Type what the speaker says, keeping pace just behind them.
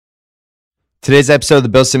Today's episode of the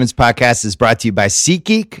Bill Simmons Podcast is brought to you by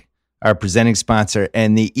SeatGeek, our presenting sponsor,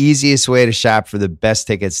 and the easiest way to shop for the best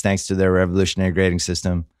tickets thanks to their revolutionary grading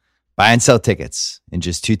system. Buy and sell tickets in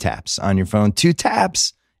just 2 taps on your phone. 2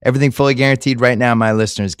 taps. Everything fully guaranteed. Right now, my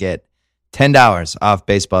listeners get $10 off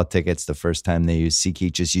baseball tickets the first time they use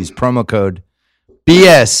SeatGeek. Just use promo code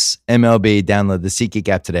BSMLB. Download the SeatGeek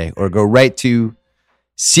app today or go right to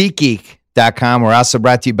SeatGeek.com. We're also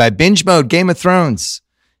brought to you by Binge Mode, Game of Thrones.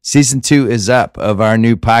 Season 2 is up of our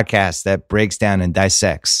new podcast that breaks down and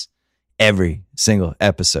dissects every single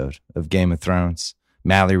episode of Game of Thrones.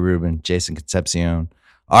 Mallory Rubin, Jason Concepcion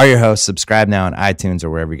are your hosts. Subscribe now on iTunes or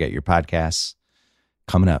wherever you get your podcasts.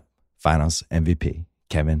 Coming up, Finals MVP,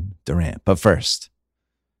 Kevin Durant. But first,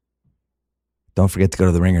 don't forget to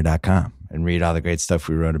go to theringer.com and read all the great stuff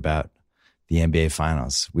we wrote about the NBA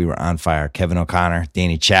Finals. We were on fire. Kevin O'Connor,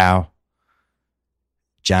 Danny Chow,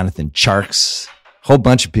 Jonathan Charks, whole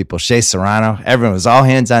bunch of people, Shea Serrano. Everyone was all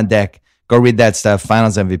hands on deck. Go read that stuff.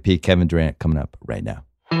 Finals MVP, Kevin Durant, coming up right now.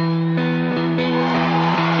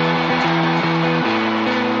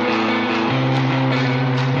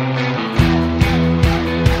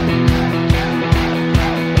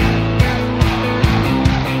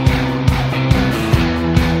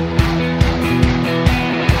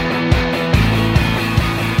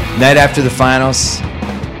 Night after the finals,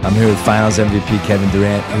 I'm here with Finals MVP Kevin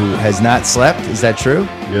Durant, who has not slept. Is that true?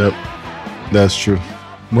 Yep, that's true.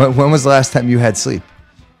 When was the last time you had sleep?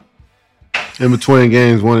 In between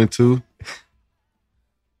games 1 and 2.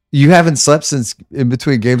 You haven't slept since in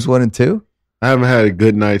between games 1 and 2? I haven't had a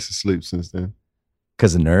good night to sleep since then.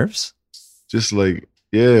 Because of nerves? Just like,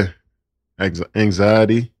 yeah,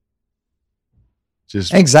 anxiety.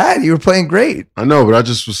 Just anxiety. You were playing great. I know, but I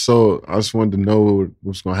just wanted to know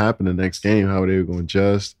what's going to happen the next game, how they were going to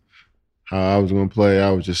adjust, how I was going to play. I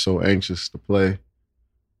was just so anxious to play.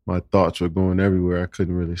 My thoughts were going everywhere. I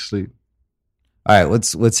couldn't really sleep. All right,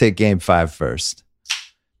 let's hit game 5 first.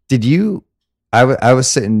 Did you? I was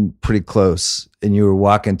sitting pretty close, and you were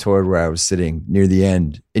walking toward where I was sitting near the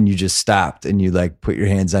end, and you just stopped and you like put your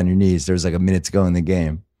hands on your knees. There was like a minute to go in the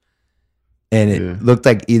game. And it looked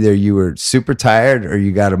like either you were super tired or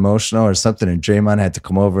you got emotional or something. And Draymond had to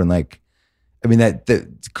come over and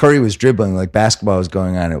that Curry was dribbling, like basketball was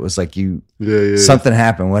going on. It was like something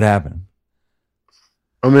happened. What happened?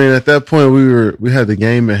 I mean, at that point we had the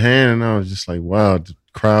game in hand, and I was just like, wow, the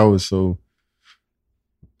crowd was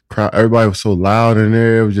everybody was so loud in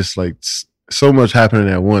there. It was just like so much happening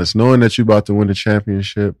at once. Knowing that you're about to win the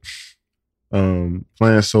championship.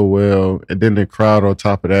 Playing so well, and then the crowd on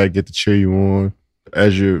top of that get to cheer you on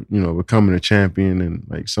as you're, becoming a champion, and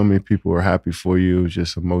like so many people were happy for you. It was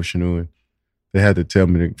just emotional, and they had to tell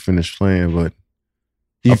me to finish playing. But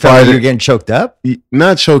you felt like you were getting choked up?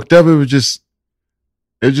 Not choked up. It was just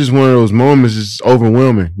one of those moments. It's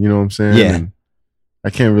overwhelming. You know what I'm saying? Yeah. And I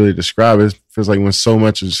can't really describe it. It feels like when so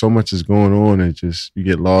much is going on, you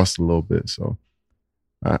get lost a little bit. So.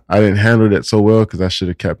 I didn't handle that so well because I should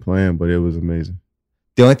have kept playing, but it was amazing.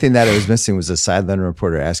 The only thing that I was missing was a sideline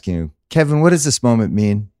reporter asking you, Kevin, what does this moment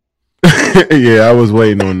mean? Yeah, I was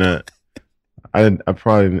waiting on that. I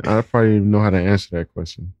probably didn't know how to answer that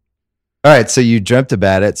question. All right, so you dreamt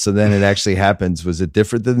about it, so then it actually happens. Was it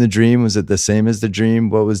different than the dream? Was it the same as the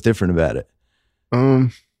dream? What was different about it?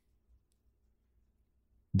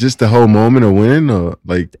 Just the whole moment of win, or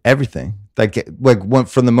like everything. Like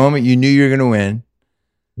from the moment you knew you were going to win.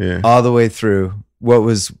 Yeah. All the way through, what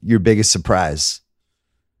was your biggest surprise?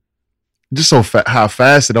 Just how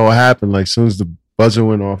fast it all happened. Like, as soon as the buzzer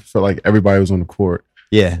went off, it felt like everybody was on the court.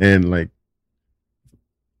 Yeah. And, like,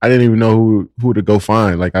 I didn't even know who to go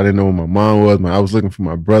find. Like, I didn't know where my mom was. I was looking for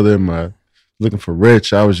my brother, looking for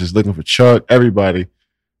Rich. I was just looking for Chuck, everybody.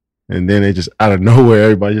 And then they just, out of nowhere,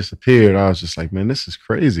 everybody just appeared. I was just like, man, this is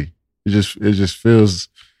crazy. It just feels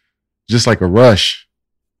just like a rush.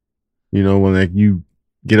 When, like, you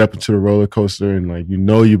get up into the roller coaster and like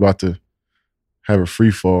you're about to have a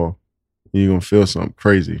free fall and you're gonna feel something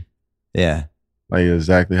crazy. Yeah. Like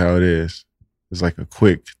exactly how it is. It's like a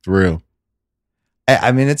quick thrill.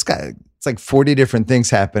 I mean, it's like 40 different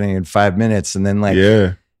things happening in 5 minutes, and then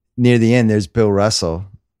near the end there's Bill Russell.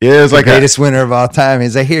 Yeah, it's like the greatest winner of all time.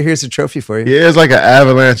 He's like, here's a trophy for you. Yeah, it's like an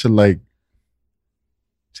avalanche of like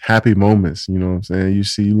happy moments. You know what I'm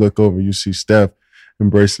saying? You look over, you see Steph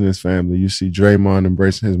embracing his family. You see Draymond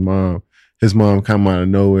embracing his mom. His mom come out of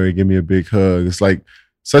nowhere and give me a big hug. It's like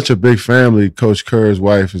such a big family. Coach Kerr's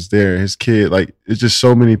wife is there. His kid, like, it's just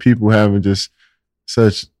so many people having just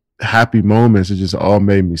such happy moments. It just all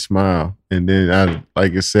made me smile. And then,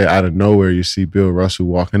 like I said, out of nowhere, you see Bill Russell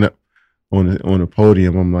walking up on the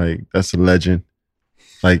podium. I'm like, that's a legend.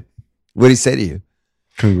 Like, What did he say to you?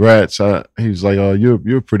 Congrats. He was like, "Oh,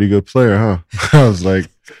 you're a pretty good player, huh?" I was like,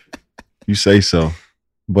 "You say so."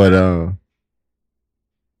 But I'm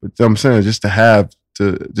saying just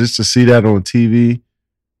to see that on TV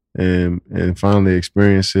and finally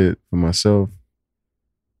experience it for myself,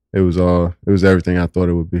 it was everything I thought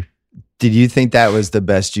it would be. Did you think that was the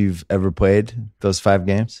best you've ever played, those 5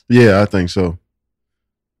 games? Yeah, I think so.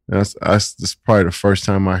 That's probably the first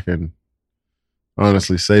time I can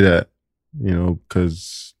honestly say that,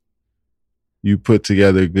 because you put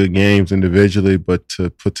together good games individually, but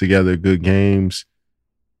to put together good games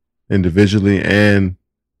individually and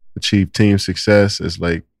achieve team success is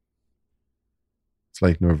like, it's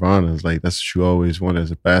like nirvana. It's like that's what you always want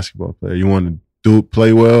as a basketball player. You want to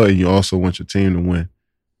play well, and you also want your team to win.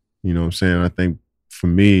 You know what I'm saying? I think for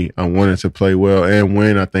me, I wanted to play well and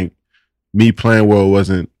win. I think me playing well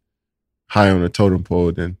wasn't high on the totem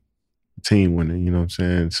pole than the team winning. You know what I'm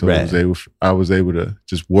saying? So right. I was able to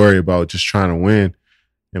just worry about just trying to win,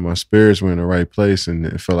 and my spirits were in the right place, and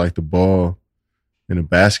it felt like the ball in the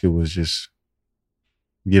basket was just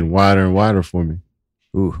getting wider and wider for me.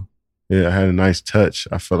 Ooh. Yeah, I had a nice touch.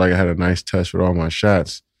 I felt like I had a nice touch with all my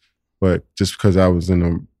shots, but just because I was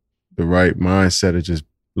in the right mindset of just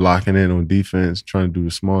locking in on defense, trying to do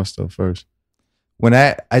the small stuff first. When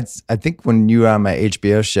I think when you were on my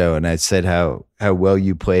HBO show and I said how well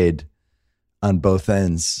you played on both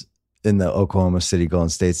ends in the Oklahoma City Golden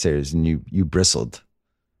State series, and you bristled.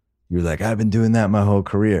 You were like, I've been doing that my whole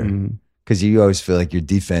career. Because you always feel like your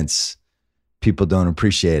defense, people don't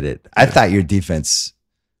appreciate it. I thought your defense,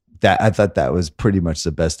 I thought that was pretty much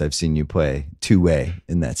the best I've seen you play two-way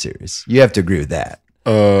in that series. You have to agree with that.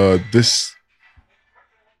 That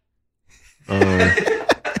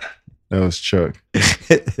was Chuck.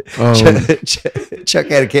 Chuck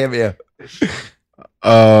had a cameo.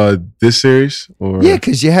 This series? Or? Yeah,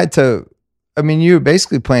 because you had to. I mean, you were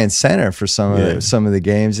basically playing center for some of the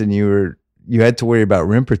games, and you had to worry about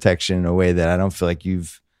rim protection in a way that I don't feel like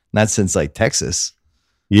you've not since like Texas.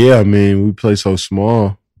 Yeah, I mean, we play so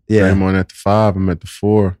small. Yeah, I'm on at the 5. I'm at the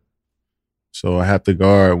 4. So I have to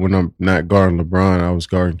guard when I'm not guarding LeBron. I was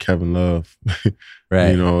guarding Kevin Love,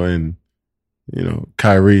 right? And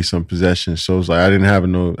Kyrie some possessions. So it's like I didn't have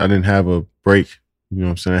a break. You know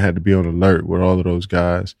what I'm saying? I had to be on alert with all of those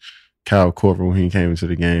guys. Kyle Korver when he came into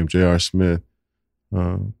the game, J.R. Smith.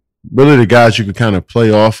 Really the guys you could kind of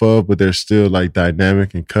play off of, but they're still like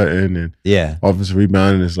dynamic and cutting and offensive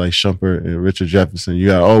rebounding is like Shumpert and Richard Jefferson. You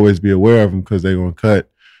got to always be aware of them because they're going to cut.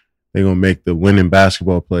 They're going to make the winning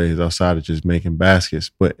basketball plays outside of just making baskets.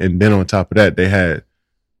 And then on top of that, they had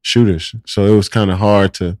shooters. So it was kind of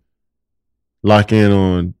hard to lock in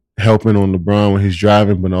on helping on LeBron when he's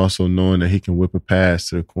driving, but also knowing that he can whip a pass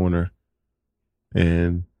to the corner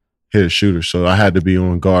and hit a shooter. So I had to be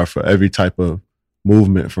on guard for every type of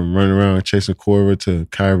movement from running around chasing Korver to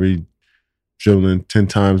Kyrie dribbling 10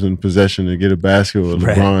 times in possession to get a basket, or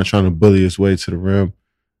LeBron trying to bully his way to the rim.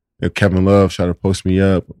 And Kevin Love tried to post me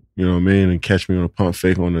up, you know what I mean, and catch me on a pump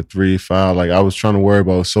fake on a 3 foul. Like I was trying to worry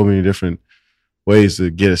about so many different ways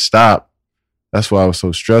to get a stop. That's why I was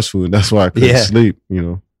so stressful, and that's why I couldn't sleep,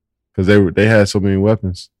 because they had so many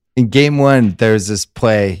weapons. In game 1, there was this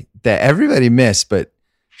play that everybody missed, but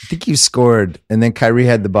I think you scored, and then Kyrie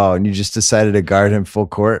had the ball, and you just decided to guard him full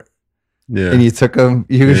court. Yeah, and you took him.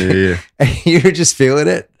 You were just feeling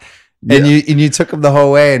it, and you took him the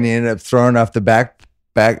whole way, and you ended up throwing off the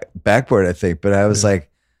backboard, I think. But I was like,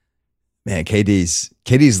 man,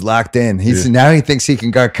 KD's locked in. Now he thinks he can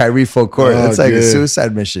guard Kyrie full court. That's like a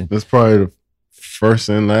suicide mission. That's probably the first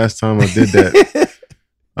and last time I did that.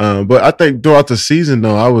 But I think throughout the season,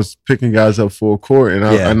 though, I was picking guys up full court, and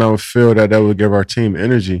I feel that would give our team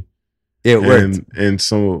energy. It worked. And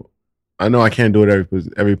so I know I can't do it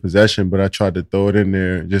every possession, but I tried to throw it in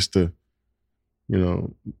there just to,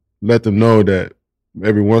 let them know that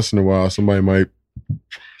every once in a while somebody might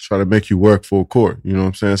try to make you work full court. You know what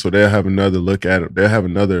I'm saying? So they'll have another look at it. They'll have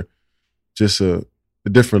another, just a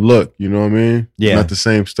different look. You know what I mean? Yeah. Not the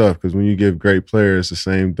same stuff, because when you give great players the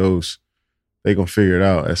same dose, they gonna figure it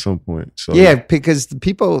out at some point. So because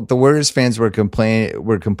the Warriors fans were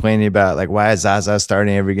complaining about like, why is Zaza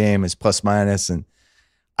starting every game? It's plus minus, and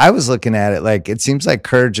I was looking at it like it seems like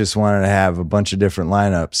Kerr just wanted to have a bunch of different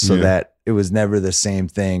lineups so that it was never the same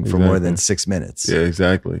thing for more than 6 minutes. Yeah,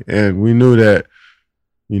 exactly. And we knew that,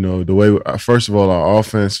 the way first of all our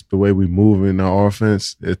offense, the way we move in our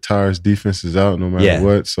offense, it tires defenses out no matter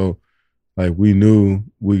what. So like we knew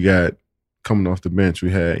we got coming off the bench,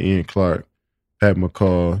 we had Ian Clark, Pat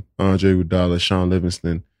McCaw, Iguodala, Sean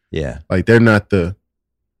Livingston. Yeah. Like they're not the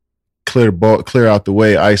clear the ball, clear out the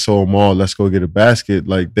way, ISO them all, let's go get a basket.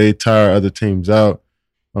 Like they tire other teams out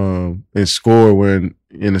and score when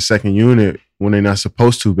in the second unit when they're not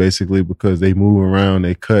supposed to, basically, because they move around,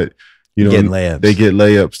 they cut, you know, they get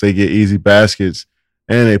layups, they get easy baskets,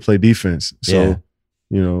 and they play defense. So,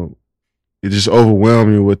 you know, it just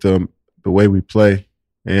overwhelmed me with the way we play.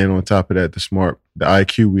 And on top of that, the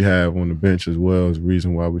IQ we have on the bench as well is the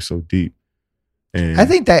reason why we're so deep. And I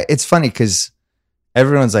think that it's funny because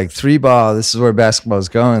everyone's like, 3-ball, this is where basketball is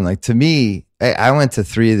going. Like, to me, I went to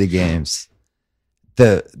 3 of the games.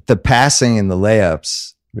 The passing and the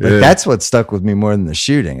layups, like, that's what stuck with me more than the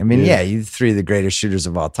shooting. I mean, you 3 of the greatest shooters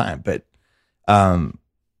of all time, but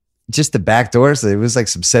just the back doors, it was like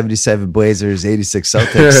some 77 Blazers, 86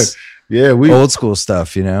 Celtics. Yeah, old school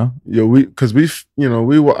stuff, you know. Yeah, we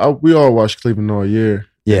all watched Cleveland all year.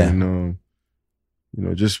 Yeah, and you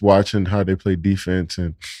know, just watching how they play defense,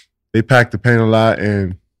 and they packed the paint a lot,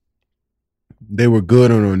 and they were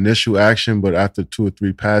good on initial action, but after 2 or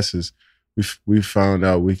 3 passes, we found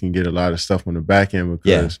out we can get a lot of stuff on the back end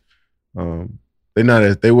because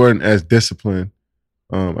they weren't as disciplined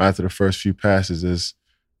after the first few passes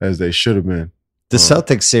as they should have been. The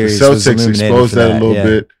Celtics series, the Celtics exposed that a little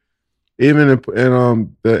bit. Even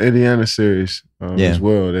in the Indiana series as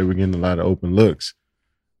well, they were getting a lot of open looks.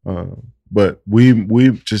 But we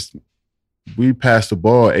passed the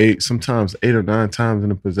ball sometimes 8 or 9 times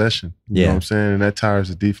in a possession. You know what I'm saying? And that tires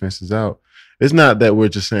the defenses out. It's not that we're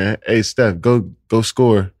just saying, hey, Steph, go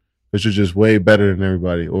score, because you're just way better than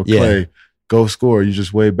everybody. Or Clay, go score, you're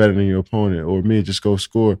just way better than your opponent. Or me, just go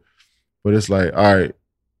score. But it's like, all right,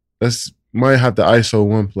 might have to ISO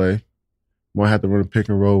one play. Might have to run a pick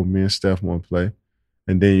and roll with me and Steph one play.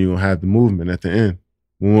 And then you're going to have the movement at the end.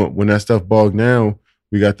 When that stuff bogged down,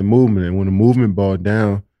 we got the movement. And when the movement bogged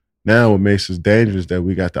down, now it makes us dangerous that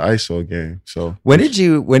we got the ISO game. So when did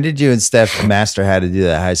you and Steph master how to do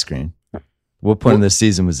that high screen? What point of the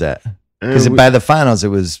season was that? Because by the finals, it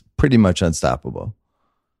was pretty much unstoppable.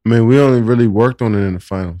 I mean, we only really worked on it in the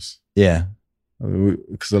finals. Yeah.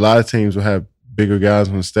 Because a lot of teams would have bigger guys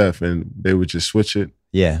on Steph, and they would just switch it.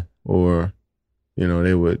 Yeah. Or, you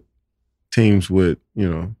know, teams would, you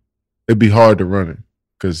know, it'd be hard to run it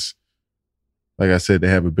because, like I said, they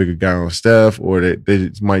have a bigger guy on Steph, or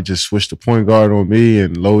they might just switch the point guard on me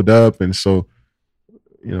and load up. And so,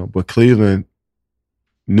 you know, but Cleveland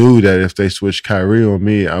knew that if they switched Kyrie on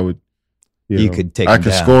me, I would, I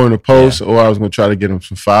could score in the post, or I was going to try to get them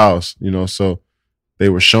some fouls, you know. So they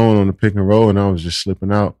were showing on the pick and roll, and I was just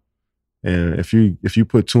slipping out. And if you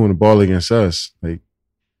put 2 on the ball against us, like,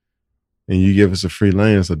 and you give us a free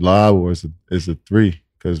lane, it's a lob or it's a 3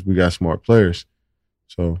 because we got smart players.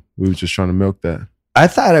 So we were just trying to milk that. I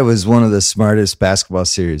thought it was one of the smartest basketball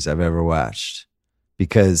series I've ever watched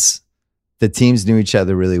because the teams knew each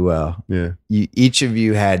other really well. Yeah. Each of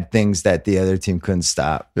you had things that the other team couldn't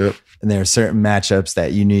stop. Yep. And there were certain matchups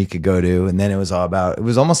that you knew you could go to. And then it was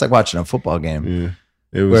almost like watching a football game.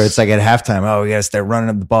 Yeah. Where it's like at halftime, we got to start running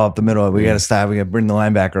up the ball up the middle. We got to stop. We got to bring the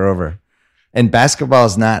linebacker over. And basketball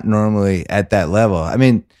is not normally at that level. I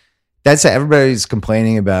mean, everybody's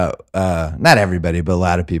complaining about, not everybody, but a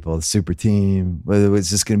lot of people, the super team, whether it's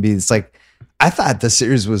just going to be, it's like, I thought the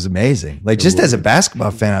series was amazing. Like, just as a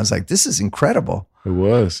basketball fan, I was like, this is incredible. It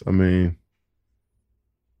was. I mean,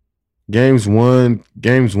 games 1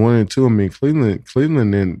 and 2, I mean,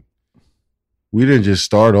 Cleveland, and we didn't just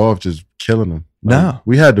start off just killing them. No.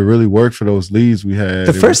 We had to really work for those leads we had.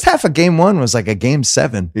 The first half of game 1 was like a game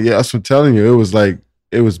 7. Yeah, that's what I'm telling you.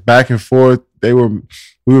 It was back and forth. We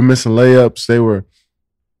were missing layups. They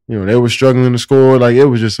were struggling to score. Like, it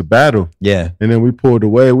was just a battle. Yeah. And then we pulled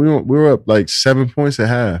away. We were up like 7 points at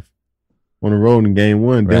half on the road in game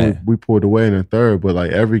 1. Then Right. we pulled away in the third. But like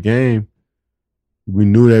every game, we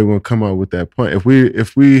knew they were going to come out with that punch.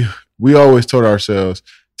 If we always told ourselves,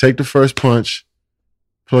 take the first punch,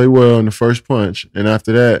 play well in the first punch, and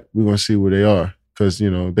after that, we're going to see where they are. Because, you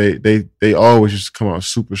know, they always used to come out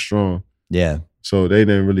super strong. Yeah. So they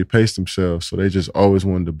didn't really pace themselves. So they just always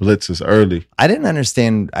wanted to blitz us early. I didn't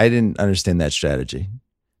understand that strategy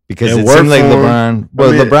because It it seemed like worked for LeBron. him. Well,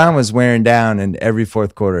 I mean, LeBron was wearing down in every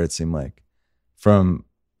fourth quarter. It seemed like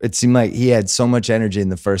he had so much energy in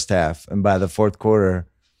the first half, and by the fourth quarter,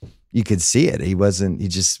 you could see it. He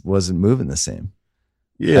just wasn't moving the same.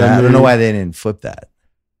 Yeah, I don't know why they didn't flip that.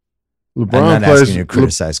 I'm not asking you to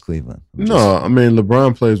criticize Cleveland. I mean,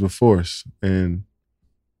 LeBron plays with force, and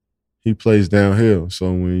he plays downhill.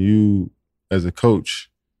 So when you, as a coach,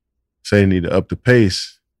 say you need to up the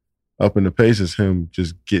pace, upping the pace is him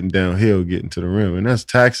just getting downhill, getting to the rim. And that's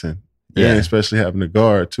taxing. Yeah. And especially having a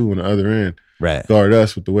guard, too, on the other end. Right. Guard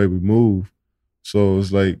us with the way we move. So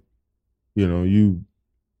it's like, you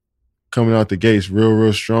coming out the gates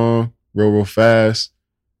real strong, real fast,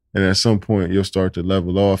 and at some point you'll start to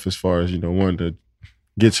level off as far as wanting to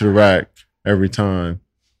get to the rack every time,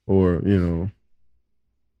 or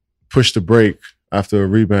push the break after a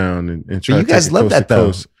rebound and try. But you to guys take it love coast that to though.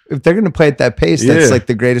 coast. If they're gonna play at that pace, that's like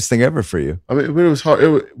the greatest thing ever for you. I mean, but it was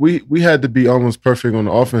hard. We had to be almost perfect on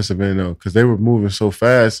the offensive end though, because they were moving so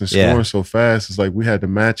fast and scoring so fast. It's like we had to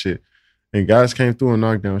match it, and guys came through and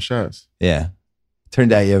knocked down shots. Yeah,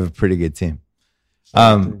 turned out you have a pretty good team.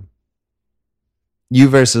 You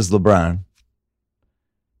versus LeBron.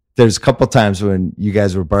 There's a couple times when you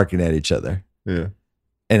guys were barking at each other. Yeah.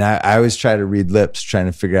 And I always try to read lips, trying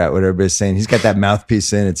to figure out what everybody's saying. He's got that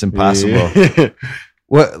mouthpiece in; it's impossible. Yeah.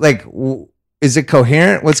 Is it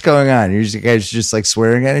coherent? What's going on? You guys just like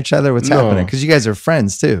swearing at each other? What's happening? Because you guys are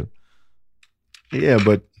friends too. Yeah,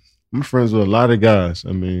 but I'm friends with a lot of guys.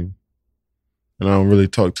 I mean, and I don't really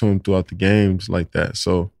talk to them throughout the games like that.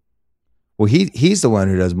 So, well, he's the one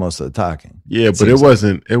who does most of the talking. Yeah, but it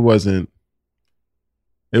wasn't. It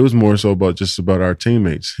was more so about our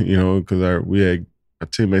teammates, because we had our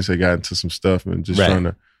teammates that got into some stuff and just trying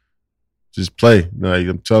to just play. Like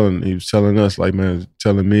he was telling us, like, man,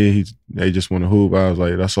 telling me they just want to hoop. I was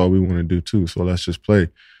like, that's all we want to do too. So let's just play.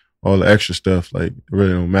 All the extra stuff, like, it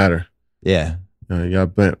really don't matter. Yeah. Y'all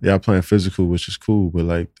playing physical, which is cool, but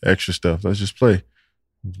like the extra stuff, let's just play. I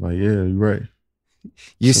was like, yeah, you're right.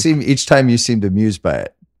 Each time you seemed amused by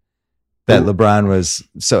it, that LeBron was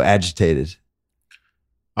so agitated.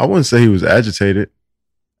 I wouldn't say he was agitated.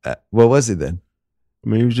 What was he then? I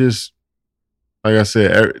mean, he was just, like I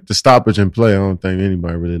said, the stoppage in play. I don't think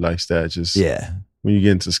anybody really likes that. Just when you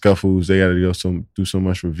get into scuffles, they got to do so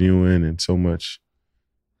much reviewing and so much.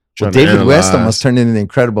 Well, David West almost turned into the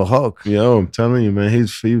Incredible Hulk. Yo, I'm telling you, man, he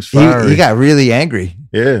was fiery. He got really angry.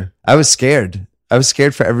 Yeah, I was scared. I was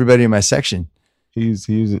scared for everybody in my section. He's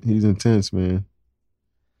intense, man.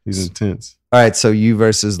 He's intense. All right, so you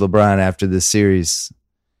versus LeBron after this series.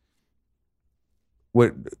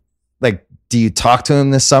 What, like, do you talk to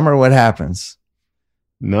him this summer? What happens?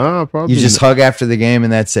 Nah, probably. You just hug after the game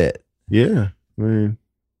and that's it. Yeah, I mean,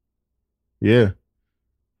 yeah.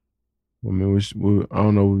 I mean, I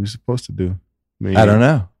don't know what we're supposed to do. I don't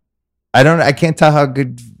know. I can't tell how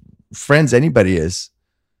good friends anybody is.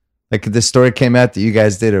 Like, the story came out that you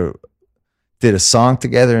guys did a song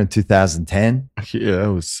together in 2010. Yeah,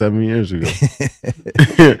 that was 7 years ago.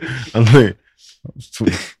 I'm like, I was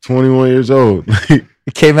 21 years old.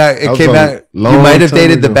 It came out. You might have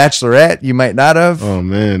dated ago. The Bachelorette. You might not have. Oh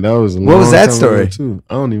man, that was what was that story? Too.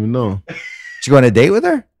 I don't even know. Did you go on a date with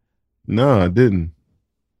her? No, I didn't.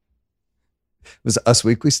 It was Us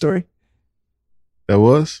Weekly story. That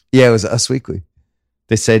was? Yeah, it was Us Weekly.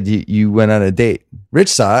 They said you went on a date. Rich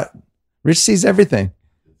saw it. Rich sees everything.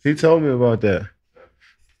 He told me about that.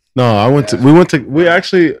 No, we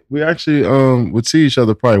actually would see each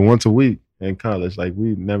other probably once a week in college. Like,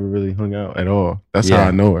 we never really hung out at all. That's how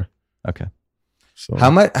I know her. Okay. So how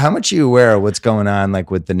much are you aware of what's going on, like,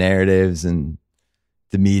 with the narratives and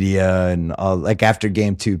the media and all? Like, after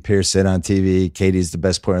game 2, Pierce said on TV, Katie's the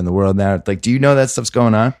best player in the world now. Like, do you know that stuff's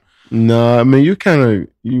going on? No, I mean, when you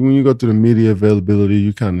go through the media availability,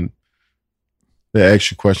 they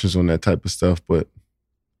ask you questions on that type of stuff. But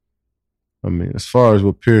I mean, as far as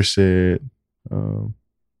what Pierce said,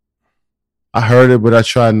 I heard it, but I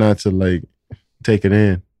tried not to like take it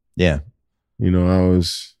in. Yeah, I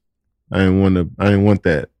didn't want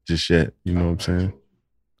that just yet. You know what I'm saying?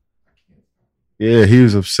 Yeah, he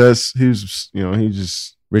was obsessed. He was, he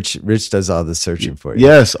just. Rich does all the searching for you.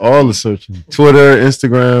 Yes, all the searching. Twitter,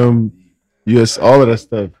 Instagram, all of that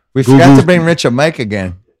stuff. We forgot to bring Rich a mic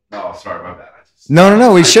again. No, sorry, my bad.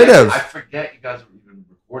 No, we should have. I forget you guys are even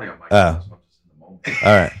recording on my phone, so I'm just in the moment.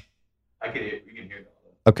 All right. We can hear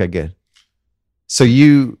that. Okay, good. So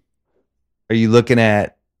you're looking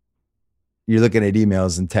at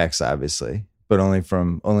emails and texts, obviously, but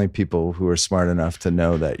only people who are smart enough to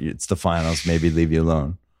know that it's the finals, maybe leave you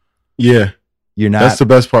alone. Yeah. You're not. That's the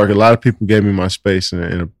best part. A lot of people gave me my space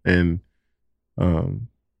and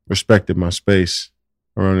respected my space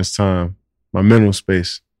around this time, my mental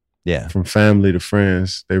space. Yeah. From family to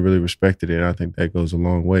friends, they really respected it. And I think that goes a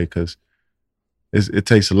long way because it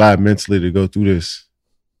takes a lot mentally to go through this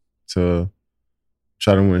to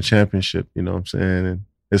try to win a championship. You know what I'm saying? And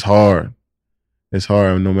it's hard. It's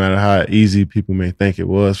hard. No matter how easy people may think it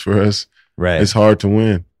was for us, right? It's hard to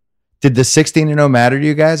win. Did the 16-0 matter to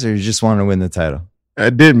you guys, or you just want to win the title?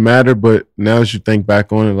 It didn't matter, but now as you think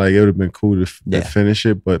back on it, like, it would have been cool to finish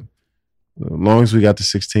it. But as long as we got the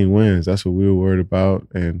 16 wins, that's what we were worried about.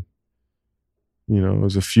 And, it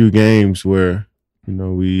was a few games where,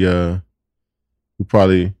 we we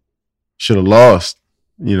probably should have lost,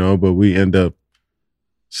 but we end up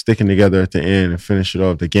sticking together at the end and finish it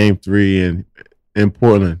off. The game 3 in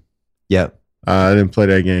Portland. Yep. I didn't play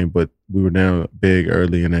that game, but we were down big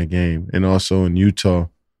early in that game. And also in Utah,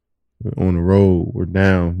 on the road, we're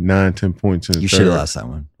down 9-10 points in the You third. should have lost that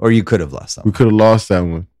one. Or you could have lost that We one. could have lost that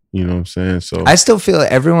one. You know what I'm saying? So I still feel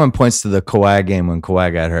like everyone points to the Kawhi game when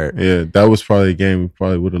Kawhi got hurt. yeah, that was probably a game we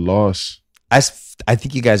probably would have lost. I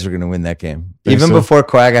think you guys were going to win that game. Think Even so? before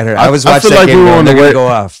Kawhi got hurt. I I was feel watching that like game we were going, on the they're going way- to go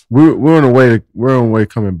off. We're on the way. We're on the way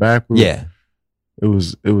coming back. Yeah. It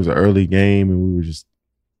was an early game, and we were just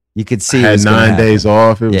You could see it had was gonna 9 happen. days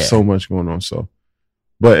off. It was Yeah. so much going on. So,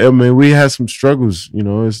 but I mean, we had some struggles.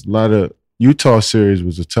 It's a lot of Utah series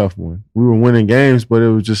was a tough one. We were winning games, but it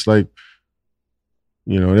was just like,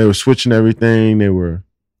 they were switching everything. They were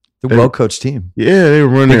well-coached team. they were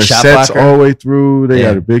running Big their shot sets blocker. all the way through. They Yeah.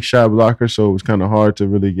 got a big shot blocker, so it was kind of hard to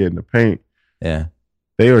really get in the paint. Yeah.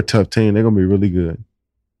 They are a tough team. They're gonna be really good.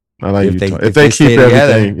 I like If they- Utah. if If they they stay keep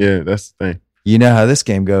together. everything, yeah, that's the thing. You know how this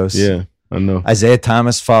game goes. Yeah, I know. Isaiah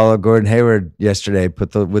Thomas followed Gordon Hayward yesterday.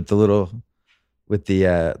 Put the little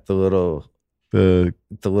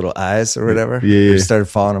eyes or whatever. Yeah. We started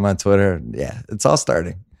following him on Twitter. Yeah, it's all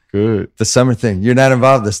starting. Good. The summer thing. You're not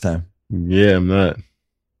involved this time. Yeah, I'm not.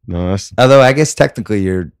 No, that's Although I guess technically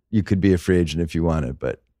you could be a free agent if you wanted,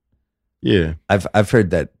 but yeah. I've heard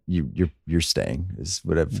that you're staying. Is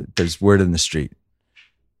whatever. There's word in the street.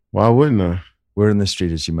 Why wouldn't I? Word in the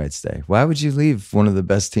street is you might stay. Why would you leave one of the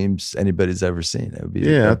best teams anybody's ever seen? That would be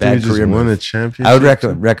Yeah, a I bad think we just career won move. a championship. I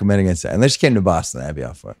would recommend against that. Unless you came to Boston, I'd be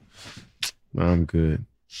all for it. I'm good.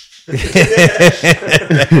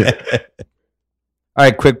 All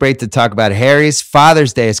right, quick break to talk about Harry's.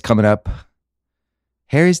 Father's Day is coming up.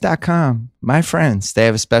 Harry's.com. My friends, they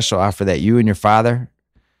have a special offer that you and your father,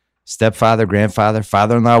 stepfather, grandfather,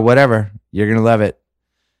 father-in-law, whatever, you're going to love it.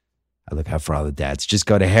 I look out for all the dads. Just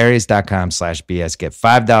go to harrys.com/BS. Get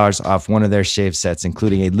 $5 off one of their shave sets,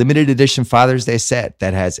 including a limited edition Father's Day set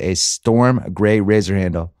that has a storm gray razor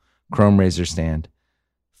handle, chrome razor stand,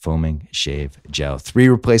 foaming shave gel, 3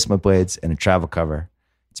 replacement blades, and a travel cover.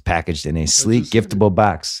 It's packaged in a sleek, giftable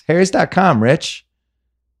box. Harrys.com, Rich.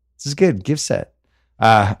 This is good. Gift set.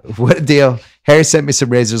 What a deal. Harry sent me some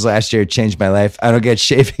razors last year. It changed my life. I don't get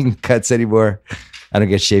shaving cuts anymore. I don't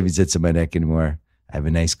get shaving zits in my neck anymore. I have a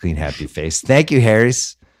nice, clean, happy face. Thank you,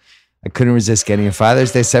 Harry's. I couldn't resist getting a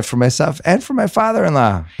Father's Day set for myself and for my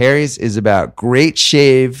father-in-law. Harry's is about great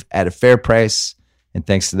shave at a fair price, and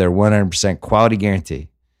thanks to their 100% quality guarantee,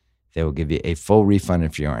 they will give you a full refund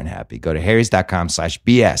if you aren't happy. Go to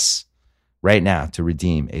harrys.com/BS right now to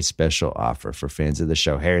redeem a special offer for fans of the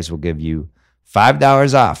show. Harry's will give you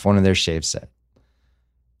 $5 off one of their shave set.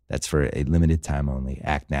 That's for a limited time only.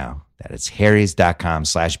 Act now. That is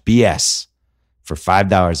harrys.com/BS for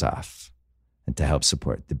 $5 off and to help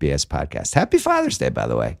support the BS podcast. Happy Father's Day, by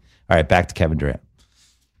the way. All right, back to Kevin Durant.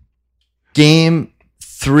 Game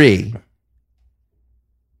 3.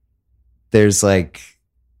 There's the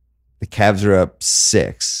Cavs are up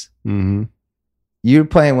 6. Mm-hmm. You're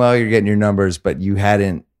playing well, you're getting your numbers, but you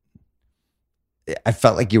hadn't. I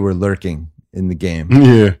felt like you were lurking in the game.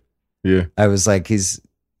 Yeah. Yeah. I was like, he's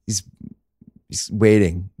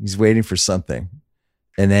waiting. He's waiting for something.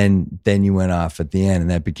 And then you went off at the end,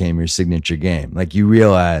 and that became your signature game. Like, you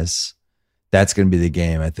realize that's going to be the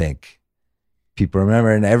game, I think people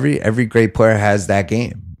remember. And every great player has that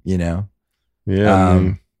game, Yeah.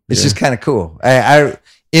 It's just kind of cool. I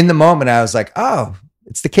in the moment, I was like, oh,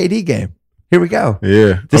 it's the KD game. Here we go.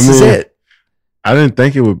 Yeah. This is it. I didn't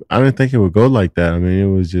think it would go like that. I mean,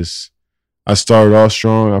 it was just, I started off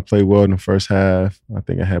strong. I played well in the first half. I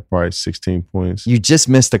think I had probably 16 points. You just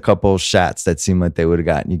missed a couple shots that seemed like they would have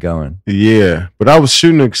gotten you going. Yeah. But I was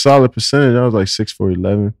shooting a solid percentage. I was like 6 for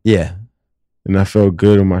 11. Yeah. And I felt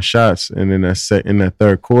good on my shots. And then in that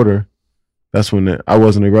third quarter, that's when I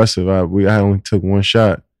wasn't aggressive. I only took one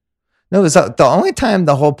shot. No, it was the only time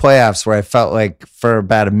the whole playoffs where I felt like for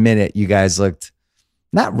about a minute you guys looked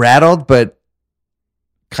not rattled, but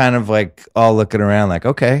kind of like all looking around like,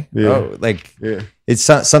 okay. Yeah. Oh, like Yeah. it's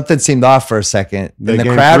something seemed off for a second. That And the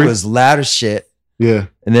game crowd 3? was loud as shit. Yeah.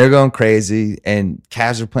 And they're going crazy, and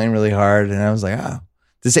Cavs were playing really hard. And I was like, oh,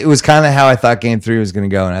 it was kind of how I thought game 3 was going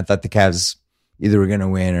to go. And I thought the Cavs either were going to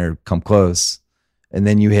win or come close. And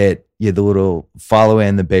then you had the little follow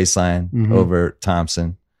in the baseline over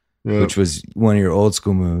Thompson, which was one of your old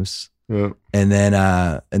school moves. Yeah. And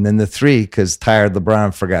then the 3, because tired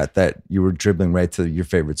LeBron forgot that you were dribbling right to your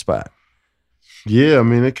favorite spot. Yeah, I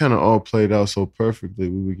mean, it kind of all played out so perfectly.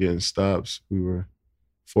 We were getting stops. We were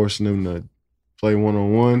forcing them to play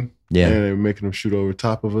one-on-one. Yeah. And they were making them shoot over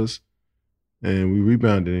top of us. and we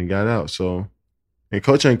rebounded and got out. So, and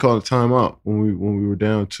coach ain't called a timeout when we were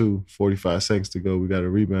down 45 seconds to go. We got a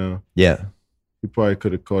rebound. Yeah. He probably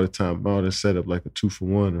could have called a timeout and set up like a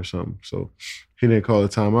 2-for-1 or something. So he didn't call a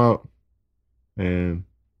timeout. And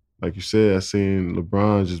like you said, I seen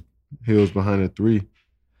LeBron just heels behind a three.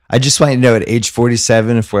 I just want you to know at age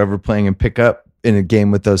 47, if we're ever playing in pickup in a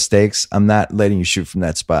game with those stakes, I'm not letting you shoot from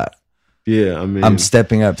that spot. Yeah, I mean, I'm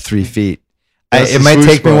stepping up 3 feet. That's It the might sweet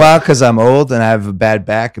take me a spot. while because I'm old and I have a bad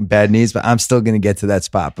back and bad knees, but I'm still going to get to that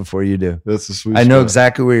spot before you do. That's the sweet I know spot.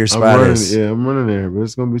 exactly where your I'm spot running, is. Yeah, I'm running there, but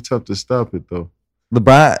it's gonna be tough to stop it though. In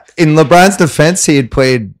LeBron's defense, he had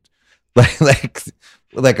played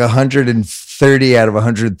like 130 out of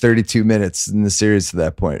 132 minutes in the series to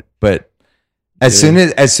that point. But as soon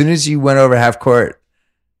as you went over half court,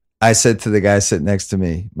 I said to the guy sitting next to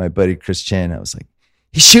me, my buddy Chris Chan, I was like,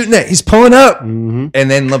 he's shooting it, he's pulling up. Mm-hmm.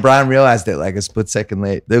 And then LeBron realized it like a split second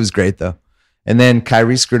late. That was great though. And then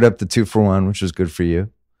Kyrie screwed up the 2-for-1, which was good for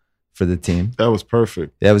you, for the team. That was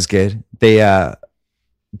perfect. That was good. They And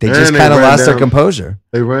just they kind of ran lost their down- composure.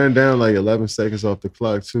 They ran down like 11 seconds off the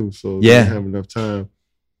clock too, so they Yeah. didn't have enough time.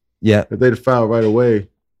 Yeah. If they'd have fouled right away,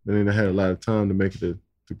 then they had a lot of time to make it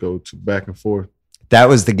to go to back and forth. That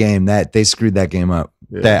was the game that they screwed that game up.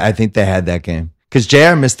 Yeah. I think they had that game because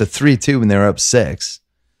JR missed a 3 too when they were up 6.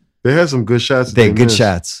 They had some good shots. They had good missed.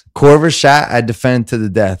 shots. Corver's shot, I defend to the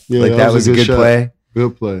death. Yeah, like that was a good shot. play.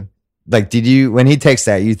 Good play. Like, when he takes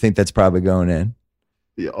that, you think that's probably going in?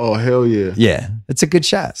 Yeah, oh hell yeah. Yeah, it's a good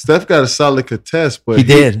shot. Steph got a solid contest, but He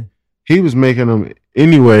did. He was making them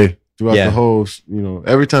anyway throughout Yeah. the whole.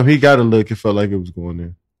 Every time he got a look, it felt like it was going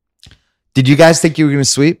in. Did you guys think you were going to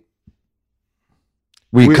sweep?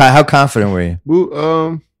 How confident were you?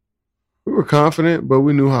 We were confident, but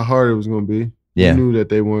we knew how hard it was going to be. Yeah. We knew that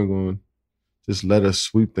they weren't going to just let us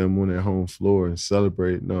sweep them on their home floor and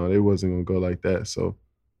celebrate. No, they wasn't going to go like that. So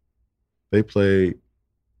they played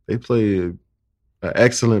an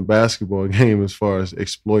excellent basketball game as far as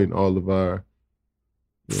exploiting all of our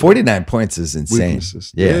 49 points is insane.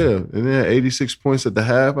 weaknesses. Yeah. And they had 86 points at the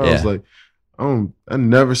half. I was like, I've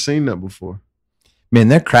never seen that before. Man,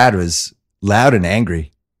 their crowd was loud and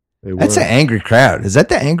angry. That's an angry crowd. Is that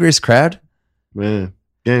the angriest crowd? Man,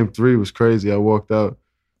 game 3 was crazy. I walked out.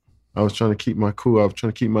 I was trying to keep my cool. I was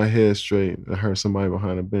trying to keep my head straight. I heard somebody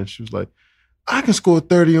behind the bench. She was like, I can score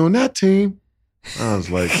 30 on that team. I was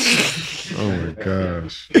like, oh my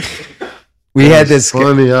gosh. We had this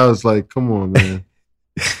funny. I was like, come on, man.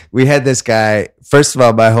 We had this guy. First of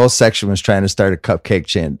all, my whole section was trying to start a cupcake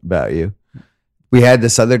chant about you. We had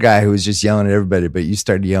this other guy who was just yelling at everybody, but you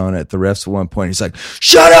started yelling at the refs at one point. He's like,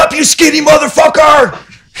 shut up, you skinny motherfucker.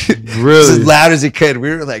 Really? As loud as he could. We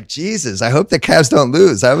were like, Jesus, I hope the Cavs don't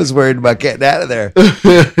lose. I was worried about getting out of there.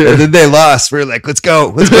 And then they lost. We were like, let's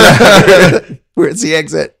go. Let's go. Where's the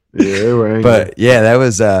exit? Yeah, they were angry. But yeah, that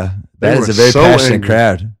is a very so passionate angry.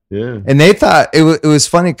 crowd. Yeah. And they thought it was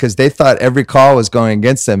funny because they thought every call was going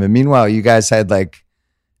against them. And meanwhile, you guys had like,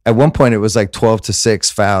 at one point it was like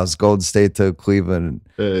 12-6 fouls, Golden State to Cleveland.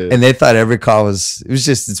 And they thought every call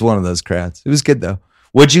it's one of those crowds. It was good though.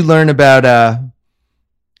 What'd you learn about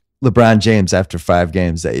LeBron James after 5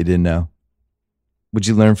 games that you didn't know? What'd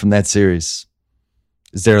you learn from that series?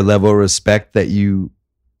 Is there a level of respect that you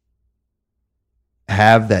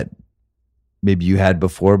have that maybe you had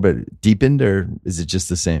before but deepened, or is it just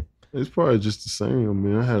the same? It's probably just the same. I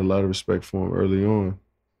mean, I had a lot of respect for him early on.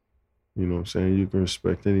 You know what I'm saying? You can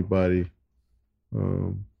respect anybody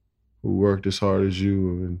who worked as hard as you.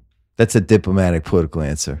 And That's a diplomatic political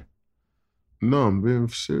answer. no, I'm being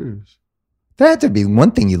serious. That had to be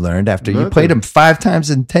one thing you learned after you Nothing. played him 5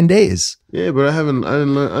 times in 10 days. Yeah, but I didn't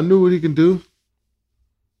learn. I knew what he can do.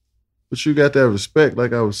 But you got that respect,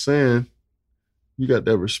 like I was saying. You got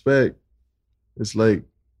that respect. It's like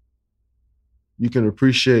you can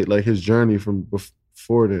appreciate like his journey from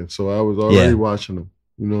before then. So I was already watching him.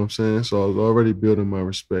 You know what I'm saying? So I was already building my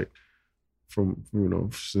respect from,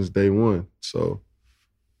 since day one. So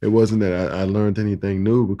it wasn't that I learned anything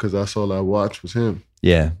new because that's all I watched was him.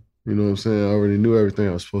 Yeah. You know what I'm saying? I already knew everything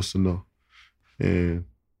I was supposed to know. And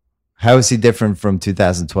How is he different from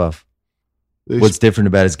 2012? What's different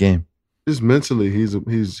about his game? just mentally, his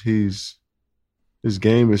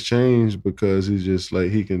game has changed because he's just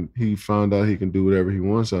like he found out he can do whatever he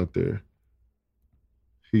wants out there.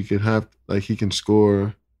 He can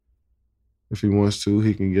score if he wants to.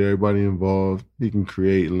 He can get everybody involved. He can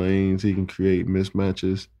create lanes. He can create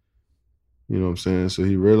mismatches. You know what I'm saying? So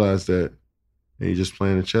he realized that, and he's just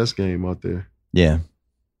playing a chess game out there. Yeah.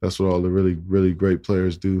 That's what all the really, really great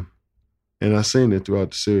players do. And I've seen it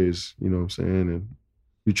throughout the series, you know what I'm saying? And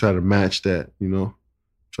you try to match that,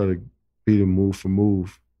 try to beat him move for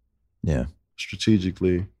move. Yeah.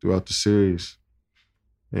 Strategically throughout the series.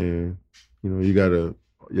 And,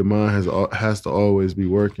 your mind has to always be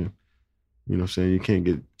working. You know what I'm saying? You can't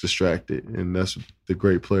get distracted. And that's what the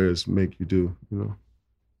great players make you do.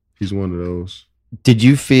 He's one of those. Did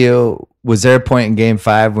you feel, was there a point in game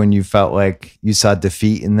 5 when you felt like you saw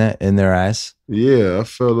defeat in their eyes? Yeah, I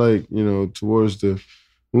felt like, when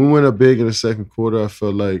we went up big in the second quarter, I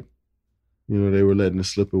felt like, they were letting it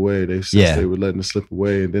slip away. They were letting it slip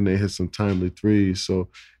away, and then they hit some timely threes. So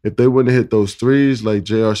if they wouldn't have hit those threes, like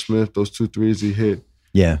J.R. Smith, those 2 threes he hit,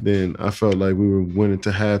 then I felt like we were winning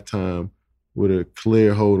to halftime with a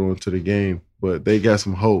clear hold on to the game. But they got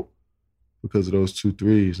some hope because of those 2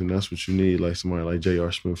 threes, and that's what you need, like somebody like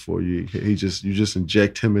J.R. Smith for you. You just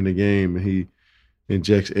inject him in the game, and he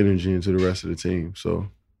injects energy into the rest of the team. So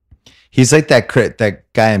he's like that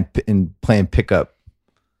guy in playing pickup,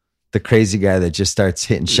 the crazy guy that just starts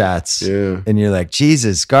hitting shots. Yeah. And you're like,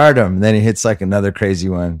 Jesus, guard him. And then he hits like another crazy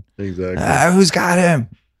one. Exactly. Who's got him?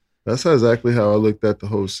 That's exactly how I looked at the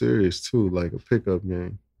whole series too, like a pickup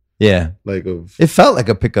game. Yeah. It felt like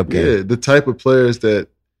a pickup game. Yeah, the type of players that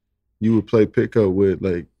you would play pickup with,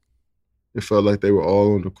 like it felt like they were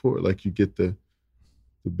all on the court. Like you get the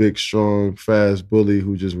big, strong, fast bully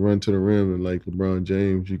who just run to the rim, and like LeBron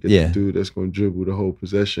James, you get the dude that's going to dribble the whole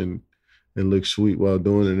possession and look sweet while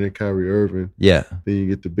doing it, and then Kyrie Irving. Yeah. Then you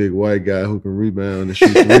get the big white guy who can rebound and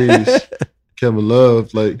shoot threes. Kevin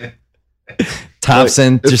Love, like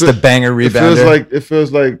Thompson, just a banger rebounder. It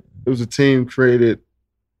feels like it was a team created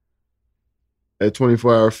at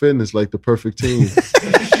 24 Hour Fitness, like the perfect team.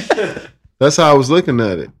 That's how I was looking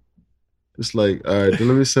at it. It's like, all right, then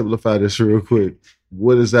let me simplify this real quick.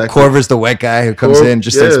 What exactly? Korver's the white guy who comes in,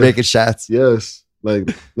 just starts making shots. Yes. Like,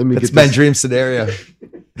 let me It's my dream scenario.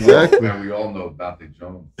 Exactly. And we all know Dante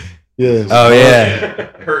Jones. Yes. Oh,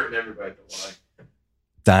 yeah. Hurting everybody at the line.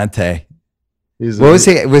 Dante. What was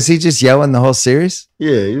he? Was he just yelling the whole series?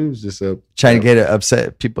 Yeah, he was just trying to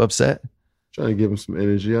get people upset? Trying to give him some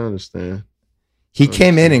energy, I understand. He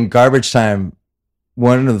came in garbage time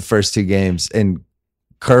one of the first 2 games, and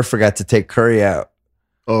Kerr forgot to take Curry out.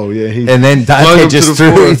 Oh, yeah. And then Dante just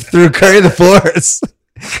threw Curry the floors.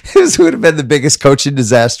 This would have been the biggest coaching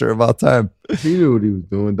disaster of all time. He knew what he was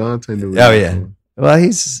doing. Dante knew what he was doing.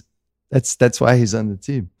 Well, that's why he's on the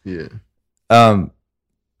team. Yeah. All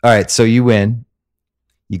right, so you win.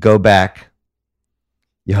 You go back.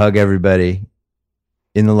 You hug everybody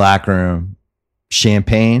in the locker room.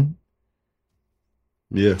 Champagne.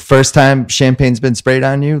 Yeah. First time champagne's been sprayed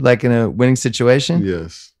on you, like in a winning situation?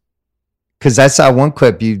 Yes. Because I saw one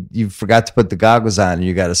clip, you forgot to put the goggles on and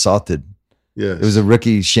you got assaulted. Yes. It was a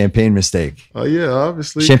rookie champagne mistake. Oh, yeah,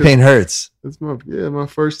 obviously. Champagne hurts. It's my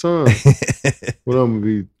first time. What I'm going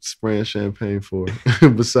to be spraying champagne for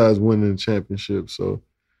besides winning the championship. So,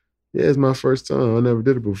 yeah, it's my first time. I never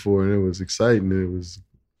did it before, and it was exciting.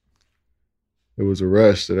 It was a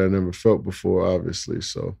rush that I never felt before, obviously.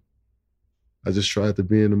 So I just tried to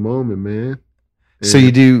be in the moment, man. And so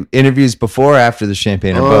you do interviews before or after the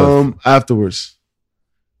champagne, or both? Afterwards.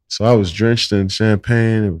 So I was drenched in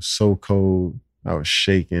champagne. It was so cold. I was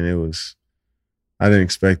shaking. I didn't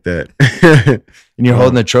expect that. And you're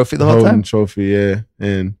holding the trophy the whole time? Holding the trophy,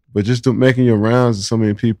 yeah. But just making your rounds and so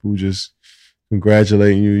many people just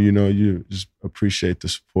congratulating you, you just appreciate the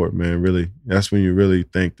support, man. Really. That's when you really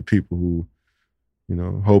thank the people who,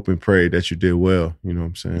 hope and pray that you did well. You know what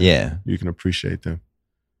I'm saying? Yeah. You can appreciate them.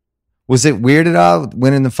 Was it weird at all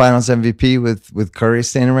winning the finals MVP with Curry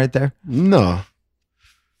standing right there? No.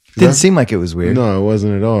 Didn't seem like it was weird. No, it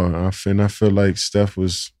wasn't at all. I feel like Steph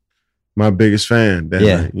was my biggest fan that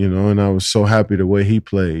night, and I was so happy the way he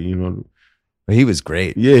played, But he was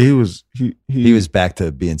great. Yeah, he was. He was back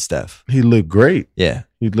to being Steph. He looked great. Yeah.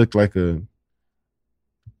 He looked like one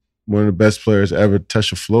of the best players to ever touch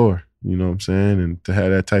the floor, you know what I'm saying? And to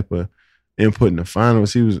have that type of input in the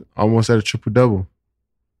finals, he was almost at a triple-double.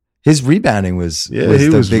 His rebounding was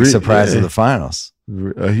the big surprise of the finals.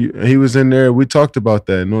 He was in there. We talked about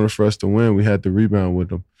that. In order for us to win, we had to rebound with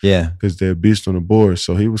them. Yeah. Because they're a beast on the board.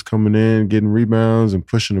 So he was coming in, getting rebounds and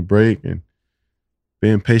pushing the break and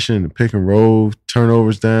being patient in the pick and roll,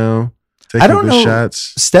 turnovers down, taking good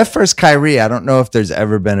shots. Steph versus Kyrie, I don't know if there's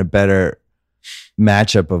ever been a better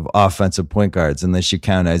matchup of offensive point guards, unless you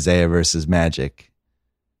count Isaiah versus Magic,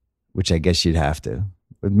 which I guess you'd have to.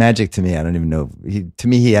 With Magic, to me, I don't even know. To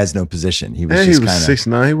me, he has no position. He was and just he was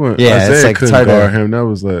 6'9". He went. Yeah, Isaiah it's like couldn't guard him. That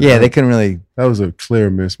was like they couldn't really. That was a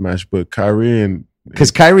clear mismatch. But Kyrie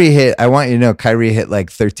because Kyrie hit. I want you to know, Kyrie hit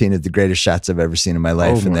like 13 of the greatest shots I've ever seen in my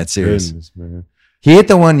life in that series. Goodness, man. He hit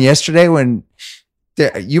the one yesterday when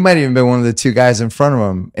You might even been one of the two guys in front of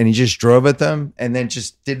him, and he just drove at them and then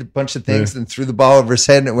just did a bunch of things and threw the ball over his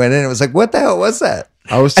head and it went in. It was like, what the hell was that?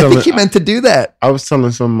 I think he meant to do that. I was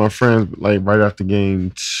telling some of my friends, like right after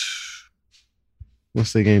game,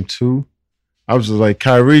 game 2? I was just like,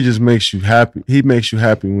 Kyrie just makes you happy. He makes you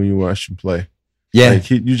happy when you watch him play. Yeah. Like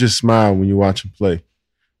you just smile when you watch him play.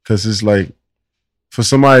 Because it's like, for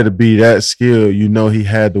somebody to be that skilled, you know he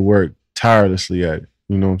had to work tirelessly at it.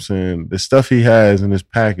 You know what I'm saying? The stuff he has in his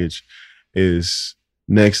package is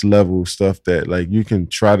next level stuff that like you can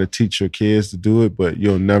try to teach your kids to do it, but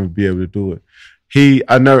you'll never be able to do it.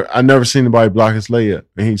 I never seen anybody block his layup,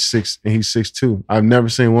 and he's 6'2". I've never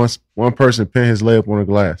seen one person pin his layup on a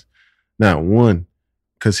glass. Not one.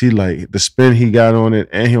 Cause he like the spin he got on it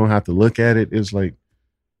and he don't have to look at it. It's like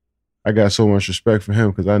I got so much respect for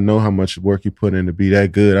him because I know how much work he put in to be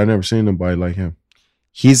that good. I never seen nobody like him.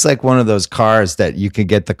 He's like one of those cars that you can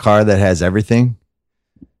get the car that has everything.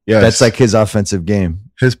 Yeah, that's like his offensive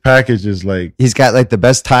game. His package is like he's got like the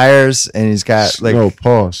best tires, and he's got like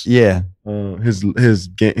pause. Yeah, his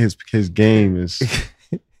game is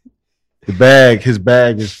the bag. His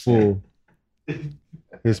bag is full.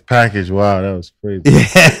 His package, wow, that was crazy.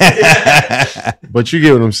 But you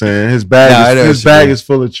get what I'm saying. His bag is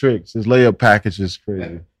full of tricks. His layup package is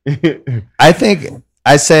crazy. I think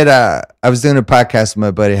I said I was doing a podcast with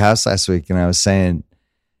my buddy House last week, and I was saying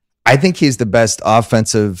I think he's the best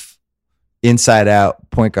offensive inside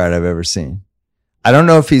out point guard I've ever seen. I don't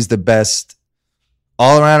know if he's the best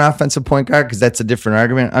all around offensive point guard because that's a different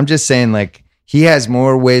argument. I'm just saying like he has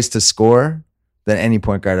more ways to score than any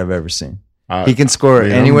point guard I've ever seen. He can score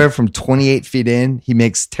anywhere from 28 feet in. He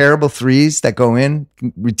makes terrible threes that go in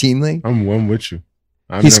routinely. I'm one with you.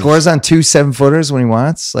 He scores on 2 7-footers when he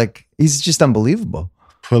wants. Like he's just unbelievable.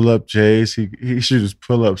 Pull up Jays. He should just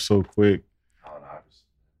pull up so quick.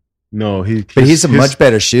 No, but he's a much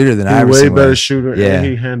better shooter than Iverson. Way better shooter. Yeah,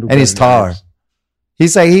 and he's taller.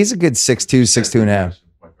 He's a good 6'2", 6'2 and a half.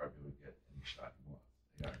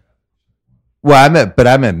 Well,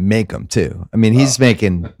 I meant make him too. I mean, he's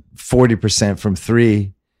making 40% from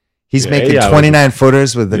 3. He's making 29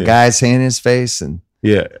 footers with the guy's hand in his face, and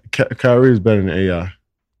Kyrie is better than AI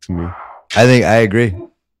to me. I agree.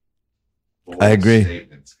 I agree.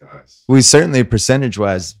 We certainly percentage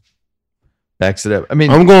wise backs it up. I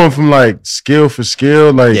mean, I'm going from like skill for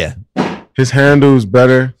skill. Like his handle's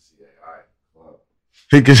better.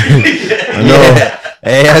 He could. I know.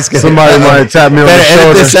 Hey, somebody might tap me on the shoulder.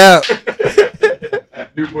 Edit this out.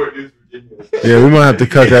 Newport News, Virginia. Yeah, we might have to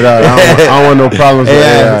cut that out. I don't want no problems with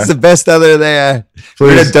AI. It's the best other than AI.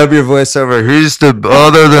 We're going to dub your voice over. Here's the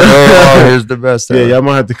other than AI. Here's the best. Yeah, y'all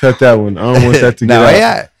might have to cut that one. I don't want that to get out.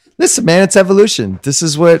 AI. Listen, man, it's evolution. This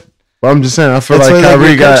is what. Well, I'm just saying. I feel like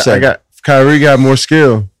Kyrie got more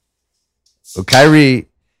skill. Well, Kyrie,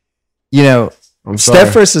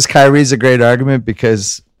 Steph versus Kyrie is a great argument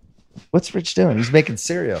because what's Rich doing? He's making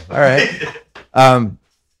cereal. All right.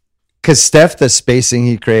 Because Steph, the spacing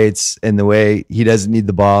he creates and the way he doesn't need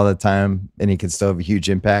the ball all the time and he can still have a huge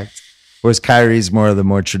impact. Whereas Kyrie's more of the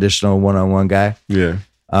more traditional one-on-one guy. Yeah.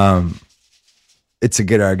 It's a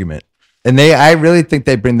good argument. And I really think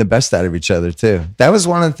they bring the best out of each other too. That was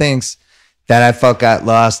one of the things that I felt got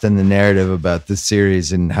lost in the narrative about this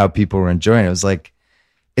series and how people were enjoying it. It was like,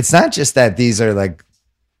 it's not just that these are like,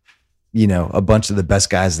 a bunch of the best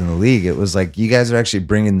guys in the league. It was like, you guys are actually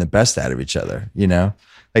bringing the best out of each other,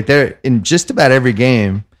 Like they're in just about every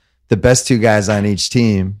game, the best 2 guys on each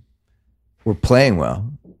team were playing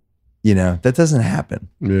well. That doesn't happen.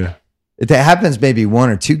 Yeah. It happens maybe 1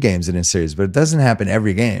 or 2 games in a series, but it doesn't happen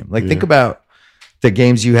every game. Like think about the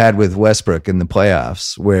games you had with Westbrook in the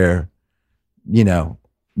playoffs where,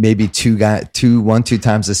 maybe 2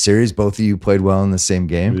 times a series, both of you played well in the same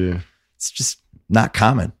game. Yeah. It's just not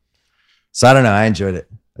common. So I don't know. I enjoyed it.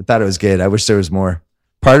 I thought it was good. I wish there was more.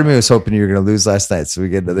 Part of me was hoping you were going to lose last night so we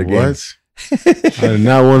get another game. I did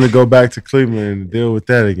not want to go back to Cleveland and deal with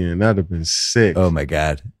that again. That would have been sick. Oh, my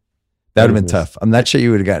God. That would have been tough. I'm not sure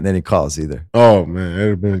you would have gotten any calls either. Oh, man. It would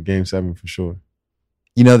have been a game 7 for sure.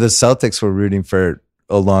 The Celtics were rooting for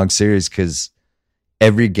a long series because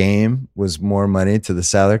every game was more money to the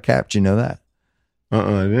salary cap. Do you know that?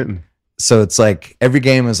 I didn't. So it's like every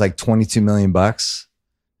game was like $22 million.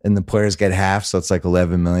 And the players get half, so it's like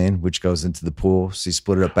 $11 million, which goes into the pool. So you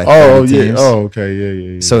split it up by 30 teams. Oh, okay,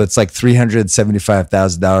 yeah. So it's like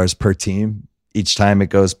 $375,000 per team each time it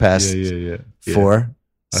goes past 4.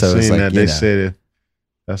 So I seen like, that they said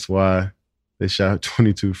that's why they shot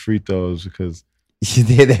 22 free throws because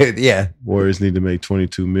yeah, Warriors need to make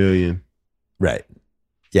 $22 million. Right.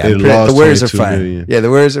 Yeah, They lost the Warriors are 22 fine. million. Yeah, the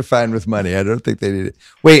Warriors are fine with money. I don't think they need it.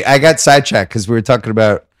 Wait, I got sidetracked because we were talking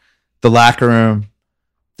about the locker room,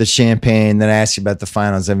 the champagne. Then I asked you about the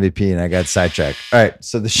Finals MVP, and I got sidetracked. All right,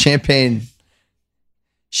 so the champagne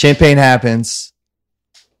happens.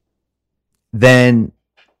 Then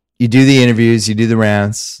you do the interviews, you do the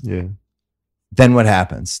rounds. Yeah. Then what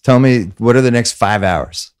happens? Tell me, what are the next 5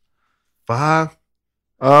 hours? 5?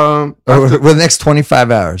 Or the next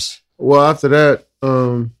 25 hours? Well, after that,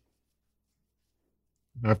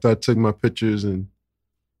 after I took my pictures and,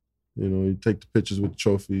 you take the pictures with the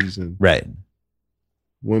trophies and Right.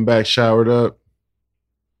 went back, showered up,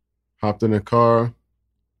 hopped in the car.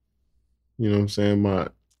 You know what I'm saying?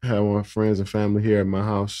 Had my friends and family here at my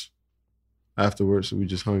house afterwards. So we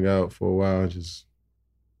just hung out for a while, just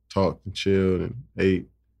talked and chilled and ate.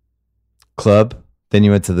 Club? Then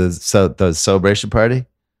you went to the celebration party?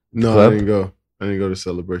 No, Club? I didn't go. I didn't go to the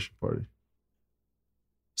celebration party.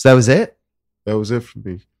 So that was it? That was it for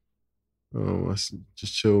me.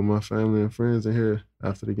 Just chill with my family and friends in here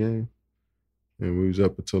after the game. And we was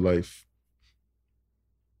up until like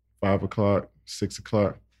 5 o'clock, 6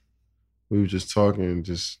 o'clock. We were just talking,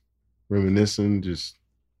 just reminiscing, just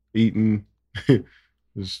eating,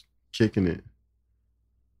 just kicking it.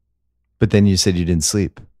 But then you said you didn't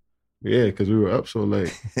sleep. Yeah, because we were up so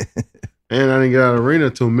late. And I didn't get out of the arena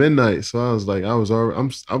till midnight. So I was like,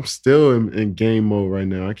 I'm still in game mode right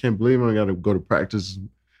now. I can't believe I got to go to practice.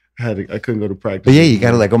 I couldn't go to practice. But yeah, you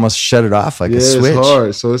got to like almost shut it off like a switch. It's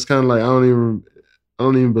hard. So it's kind of like I don't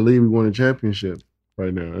even believe we won a championship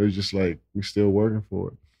right now. It was just like we're still working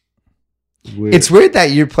for it. It's weird that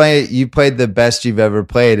you played the best you've ever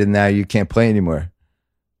played, and now you can't play anymore.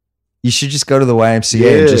 You should just go to the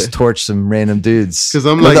YMCA and just torch some random dudes. Because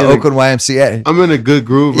I'm go like to the Oakland YMCA. I'm in a good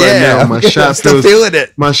groove right now. My shot still feeling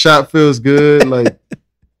it. My shot feels good. Like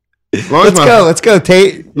let's go,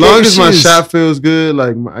 Tate. Long as my shot feels good,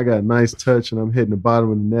 like I got a nice touch and I'm hitting the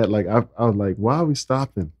bottom of the net. Like I was like, why are we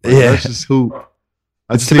stopping? Like, let's just hoop.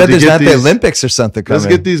 It's too bad there's not the Olympics or something coming.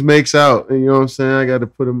 Let's get these makes out. And you know what I'm saying? I got to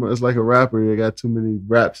put them. It's like a rapper. He got too many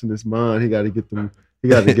raps in his mind. He got to get them. He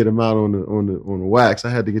got to get them out on the wax. I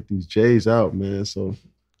had to get these J's out, man. So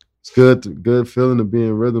it's good feeling to be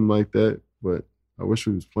in rhythm like that. But I wish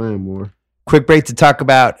we was playing more. Quick break to talk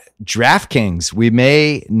about DraftKings. We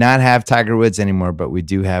may not have Tiger Woods anymore, but we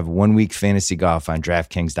do have 1 week fantasy golf on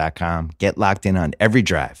DraftKings.com. Get locked in on every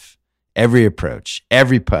drive, every approach,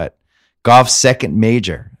 every putt. Golf's second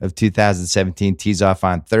major of 2017 tees off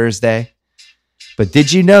on Thursday. But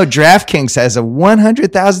did you know DraftKings has a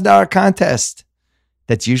 $100,000 contest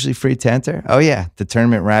that's usually free to enter? Oh, yeah. The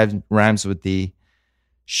tournament rhymes with the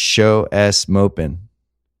Show S Mopin.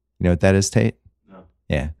 You know what that is, Tate? No.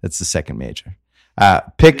 Yeah, that's the second major.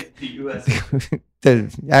 Pick the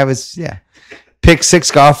US. Pick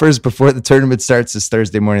 6 golfers before the tournament starts this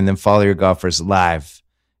Thursday morning, then follow your golfers live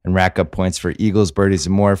and rack up points for eagles, birdies,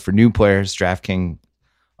 and more. For new players, DraftKings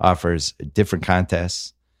offers different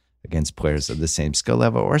contests against players of the same skill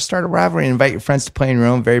level, or start a rivalry and invite your friends to play in your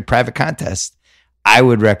own very private contest. I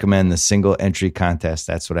would recommend the single entry contest.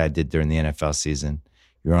 That's what I did during the NFL season.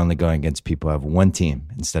 You're only going against people who have one team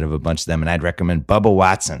instead of a bunch of them. And I'd recommend Bubba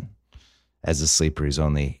Watson as a sleeper. He's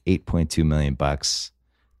only $8.2 million.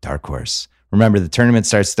 Dark horse. Remember, the tournament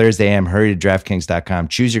starts Thursday a.m. Hurry to DraftKings.com.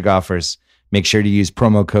 Choose your golfers. Make sure to use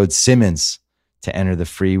promo code Simmons to enter the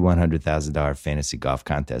free $100,000 fantasy golf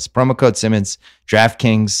contest. Promo code Simmons,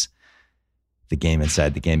 DraftKings, the game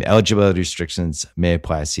inside the game. Eligibility restrictions may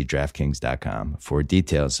apply. See DraftKings.com for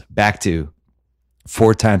details. Back to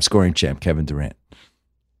 4-time scoring champ Kevin Durant.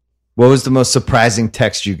 What was the most surprising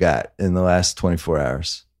text you got in the last 24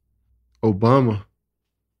 hours? Obama.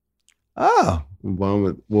 Oh.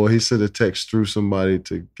 Obama. Well, he sent a text through somebody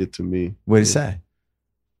to get to me. What did he say?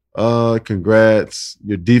 Congrats.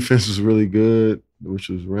 Your defense was really good, which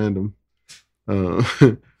was random.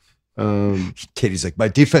 Katie's like, my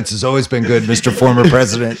defense has always been good, Mr. Former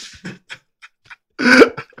President.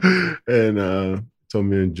 And told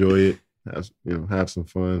me to enjoy it, have some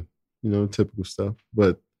fun, typical stuff.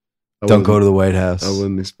 But don't go to the White House. I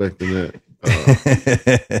wasn't expecting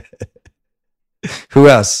that. Who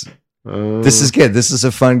else? This is good. This is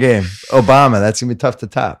a fun game. Obama. That's gonna be tough to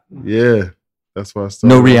top. Yeah. That's why I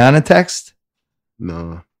started. No Rihanna text?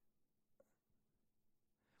 No.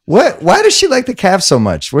 What? Why does she like the Cavs so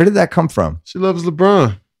much? Where did that come from? She loves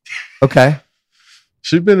LeBron. Okay.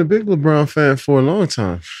 She's been a big LeBron fan for a long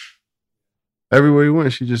time. Everywhere he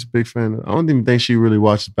went, she's just a big fan. I don't even think she really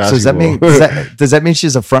watches basketball. So does that mean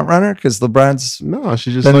she's a front runner? Because LeBron's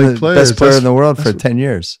she just been like the players. best player in the world for 10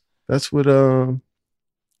 years. That's what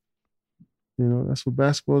that's what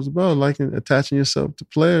basketball is about, liking, attaching yourself to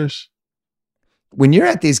players. When you're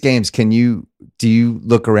at these games, do you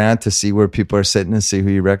look around to see where people are sitting and see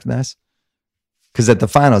who you recognize? Because at the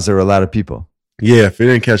finals, there were a lot of people. Yeah, if it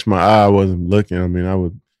didn't catch my eye, I wasn't looking. I mean, I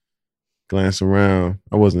would glance around.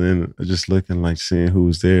 I wasn't in it, just looking, like seeing who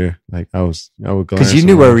was there. Like I would glance. Because you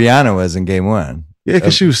knew where Rihanna was in game one. Yeah,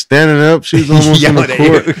 because she was standing up. She was almost on the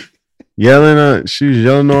court, yelling. She was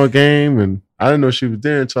yelling all game, and I didn't know she was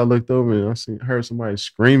there until I looked over and heard somebody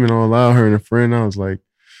screaming all loud. Her and a friend. I was like,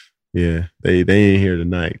 "Yeah, they ain't here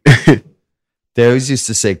tonight." They always used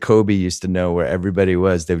to say Kobe used to know where everybody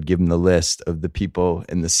was. They would give him the list of the people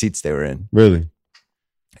in the seats they were in. Really?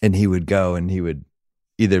 And he would go and he would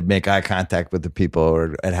either make eye contact with the people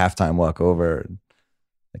or at halftime walk over.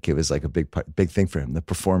 Like it was like a big thing for him, the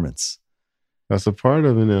performance. That's a part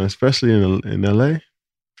of it now, especially in LA.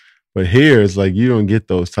 But here, it's like you don't get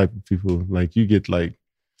those type of people. Like you get you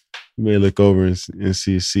may look over and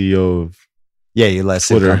see a CEO of you let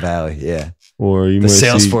Silicon Valley, or you the might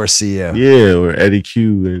Salesforce CEO, or Eddie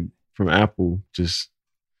Q from Apple, just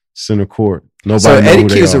center court. Nobody. So Eddie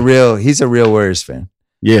Q's he's a real Warriors fan.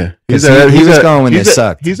 Yeah, he was going when they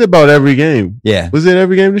sucked. He's about every game. Yeah, was it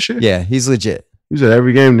every game this year? Yeah, he's legit. He was at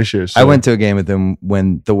every game this year. So. I went to a game with him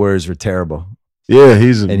when the Warriors were terrible. Yeah,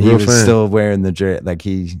 he's a and real he was fan. Still wearing the jersey. Like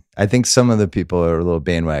I think some of the people are a little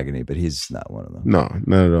bandwagony, but he's not one of them. No,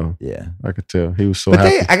 not at all. Yeah, I could tell he was so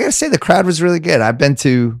happy. I gotta say the crowd was really good. I've been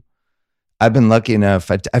lucky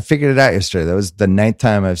enough. I figured it out yesterday. That was the 9th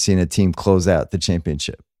time I've seen a team close out the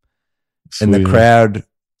championship, and the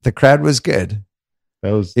crowd was good.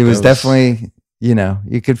 It was definitely,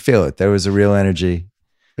 you could feel it. There was a real energy.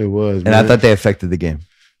 It was, and I thought they affected the game.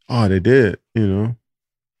 Oh, they did.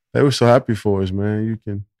 They were so happy for us,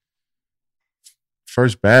 man.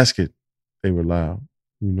 First basket, they were loud.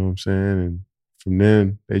 You know what I'm saying? And from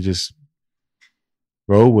then, they just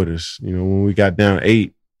rolled with us. When we got down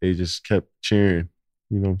 8, they just kept cheering.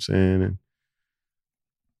 You know what I'm saying? And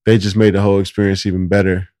they just made the whole experience even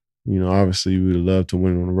better. Obviously, we would love to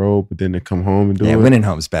win on the road, but then to come home and do it. Yeah, winning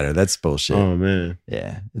home's better. That's bullshit. Oh, man.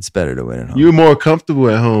 Yeah, it's better to win at home. You're more comfortable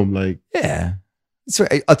at home. Yeah.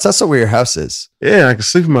 It's also where your house is. Yeah, I can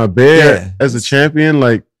sleep in my bed as a champion.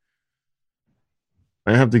 Like,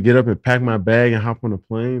 I have to get up and pack my bag and hop on a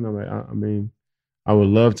plane. I'm like, I would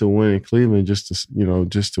love to win in Cleveland just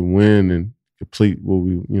to win and complete what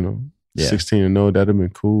we, 16-0. That'd have been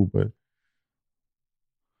cool, but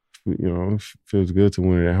it feels good to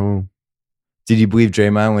win it at home. Did you believe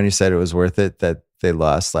Draymond when he said it was worth it that they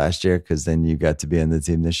lost last year because then you got to be on the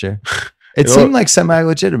team this year? It seemed like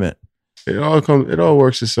semi-legitimate. It all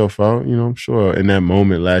works itself out. I'm sure in that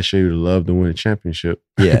moment last year, you'd love to win a championship.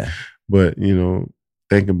 Yeah. But,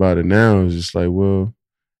 thinking about it now, it's just like, well,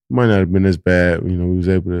 it might not have been as bad. We was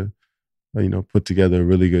able to, put together a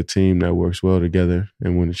really good team that works well together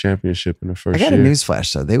and win a championship in the first year. I got a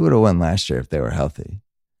newsflash, though. They would have won last year if they were healthy.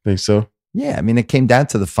 Think so? Yeah. It came down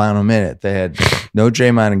to the final minute. They had no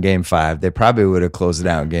Draymond in game 5. They probably would have closed it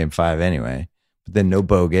out in game 5 anyway. But then no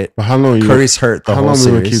Bogut. But how long Curry's hurt the whole series.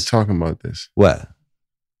 How long we keep talking about this? What?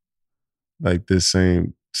 Like this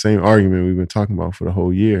same argument we've been talking about for the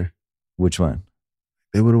whole year. Which one?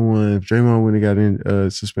 They would have won if Draymond wouldn't have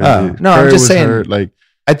got suspended. Oh, no, Curry I'm just saying. Hurt,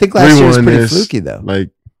 I think last year was pretty fluky, though. Like,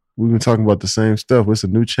 we've been talking about the same stuff. It's a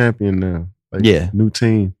new champion now. New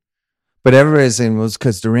team. But everybody's saying it was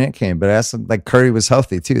because Durant came. But Curry was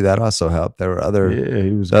healthy, too. That also helped. There were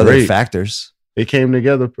other factors. It came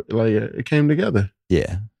together. It came together.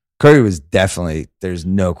 Yeah. Curry was definitely, there's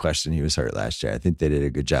no question he was hurt last year. I think they did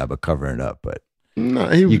a good job of covering it up, but no,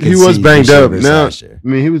 he was banged up. Now,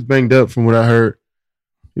 he was banged up from what I heard.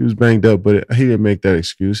 He was banged up, but he didn't make that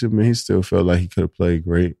excuse. He still felt like he could have played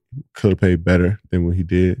great, could have played better than what he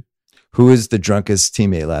did. Who was the drunkest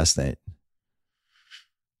teammate last night?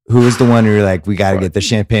 Who was the one who were like, we got to get the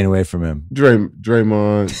champagne away from him?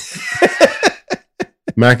 Draymond.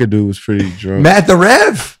 McAdoo was pretty drunk. Matt the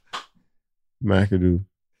Rev. McAdoo.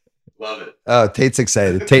 Love it. Oh, Tate's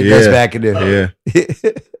excited. Tate knows McAdoo.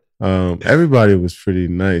 Yeah. Everybody was pretty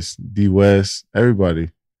nice. D West,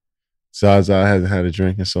 everybody. Zaza hasn't had a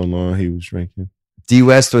drink in so long. He was drinking. D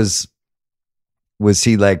West was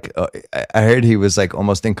he like? I heard he was like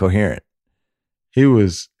almost incoherent. He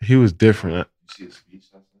was different.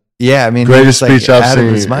 Yeah, greatest speech I've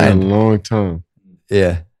seen in a long time.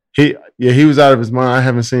 Yeah. He was out of his mind. I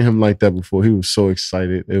haven't seen him like that before. He was so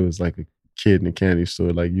excited. It was like a kid in a candy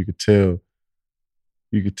store. Like you could tell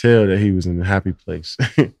that he was in a happy place.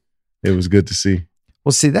 It was good to see.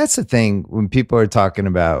 Well, see, that's the thing when people are talking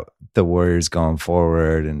about the Warriors going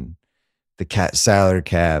forward and the salary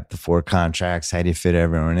cap, the 4 contracts, how do you fit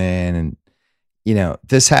everyone in? And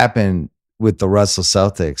this happened with the Russell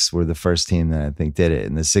Celtics, were the first team that I think did it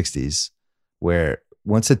in the 60s, where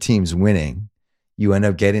once a team's winning, you end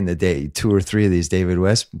up getting the day 2 or 3 of these David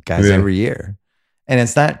West guys every year. And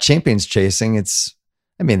it's not champions chasing.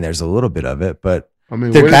 There's a little bit of it, but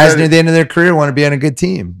they're guys near the end of their career want to be on a good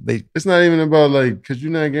team. It's not even about because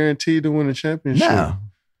you're not guaranteed to win a championship. No.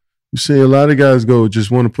 You see a lot of guys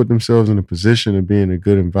just want to put themselves in a position of being in a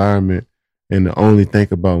good environment and to only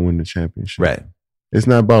think about winning the championship. Right. It's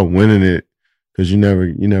not about winning it because you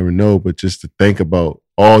never know, but just to think about,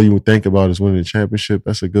 all you would think about is winning the championship.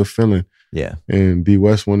 That's a good feeling. Yeah. And D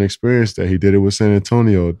West won experience that. He did it with San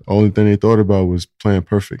Antonio. The only thing they thought about was playing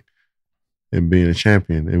perfect and being a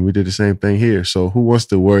champion. And we did the same thing here. So who wants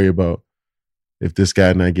to worry about if this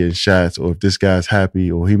guy not getting shots, or if this guy's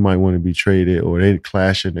happy, or he might want to be traded, or they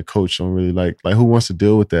clashing, the coach don't really like who wants to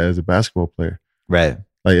deal with that as a basketball player? Right.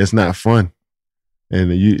 It's not fun. And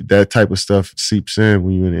that type of stuff seeps in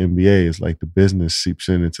when you're in the NBA. It's like the business seeps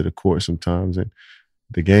into the court sometimes. And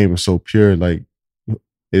the game is so pure,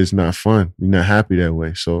 it's not fun. You're not happy that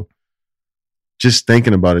way. So just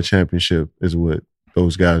thinking about a championship is what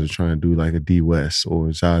those guys are trying to do, like a D West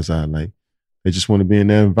or Zaza. They just want to be in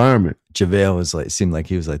that environment. JaVale seemed like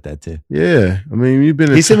he was like that too. Yeah.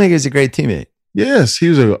 He seemed like he was a great teammate. Yes, he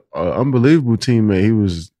was an unbelievable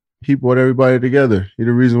teammate. He brought everybody together. He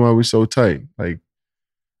the reason why we're so tight.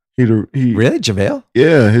 He really, JaVale?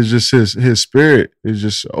 Yeah, his spirit is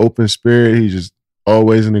just an open spirit. He's just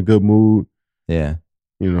always in a good mood. Yeah.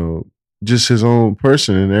 Just his own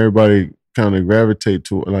person, and everybody kind of gravitate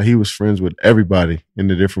to it. He was friends with everybody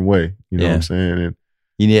in a different way. You know what I'm saying? And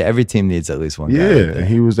every team needs at least one guy. Yeah, and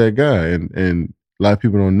he was that guy. And a lot of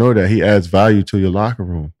people don't know that he adds value to your locker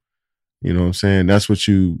room. You know what I'm saying? That's what's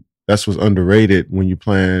underrated when you're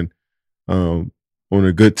playing on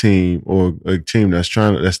a good team, or a team that's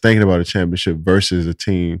thinking about a championship versus a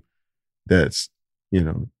team that's,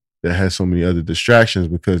 that has so many other distractions,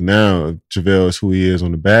 because now JaVale is who he is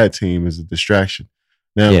on the bad team is a distraction.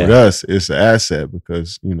 Now with us, it's an asset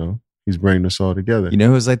because, he's bringing us all together. You know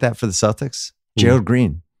who was like that for the Celtics? Gerald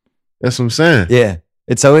Green. That's what I'm saying. Yeah.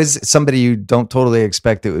 It's always somebody you don't totally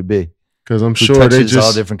expect it would be. Because I'm sure they just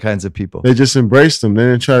all different kinds of people. They just embraced him. They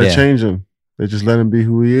didn't try to change him. They just let him be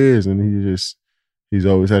who he is. And he's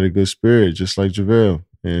always had a good spirit, just like JaVale.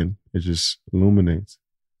 And it just illuminates.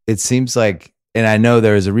 It seems like, and I know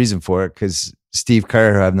there is a reason for it, because Steve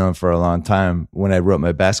Kerr, who I've known for a long time, when I wrote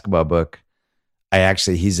my basketball book,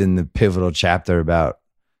 he's in the pivotal chapter about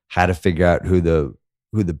how to figure out who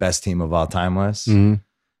the best team of all time was.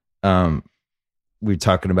 Mm-hmm. We were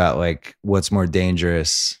talking about what's more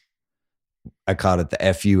dangerous. I called it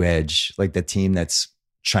the FU edge, the team that's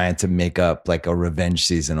trying to make up a revenge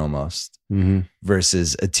season almost,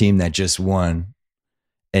 versus a team that just won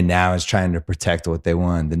and now is trying to protect what they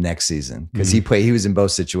won the next season. Because he was in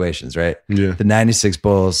both situations, right? Yeah. The 96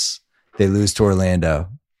 Bulls, they lose to Orlando.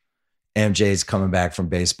 MJ's coming back from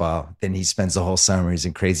baseball. Then he spends the whole summer. He's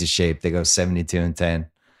in crazy shape. They go 72-10.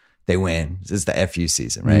 They win. This is the FU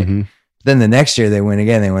season, right? Mm-hmm. Then the next year they win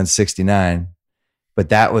again. They won 69. But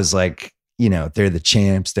that was they're the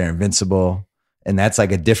champs. They're invincible. And that's a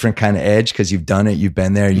different kind of edge because you've done it. You've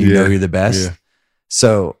been there. You know you're the best. Yeah.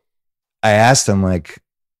 So I asked him,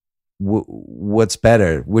 what's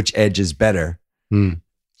better? Which edge is better?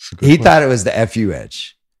 He thought it was the FU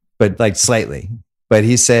edge, but slightly. But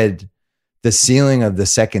he said the ceiling of the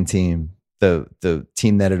second team, the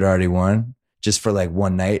team that had already won, just for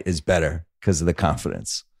one night is better because of the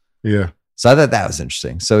confidence. Yeah. So I thought that was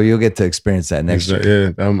interesting. So you'll get to experience that next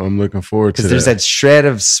year. Yeah, I'm looking forward to that. Because there's that shred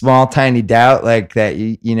of small, tiny doubt that,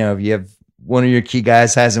 if you have one of your key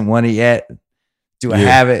guys hasn't won it yet, do I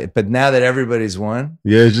have it? But now that everybody's won.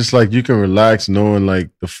 Yeah, it's just you can relax knowing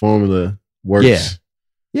the formula works. Yeah.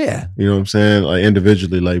 Yeah. You know what I'm saying?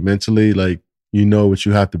 Individually, mentally, you know what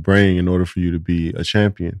you have to bring in order for you to be a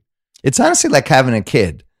champion. It's honestly like having a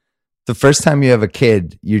kid. The first time you have a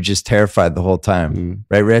kid, you're just terrified the whole time.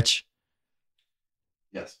 Right, Rich?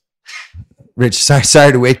 Yes. Rich,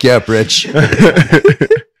 sorry to wake you up, Rich. Yes.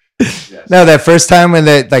 No, that first time when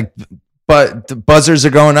but the buzzers are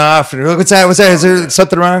going off and what's that? Is there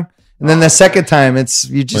something wrong? And then the second time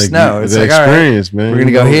you just know. It's all right, man. We're going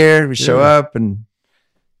to go here. We show up and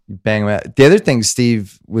you bang them out. The other thing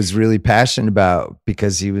Steve was really passionate about,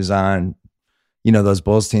 because he was on, those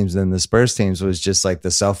Bulls teams and the Spurs teams, was just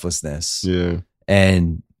the selflessness. Yeah.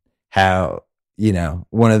 And how,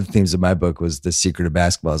 one of the themes of my book was the secret of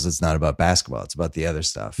basketball is it's not about basketball. It's about the other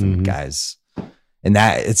stuff and guys. And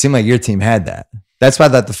that, it seemed like your team had that. That's why I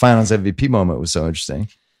thought the finals MVP moment was so interesting.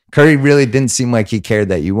 Curry really didn't seem like he cared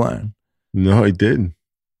that you won. No, he didn't.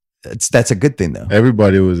 That's a good thing though.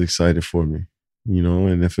 Everybody was excited for me,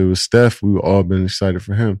 and if it was Steph, we would all been excited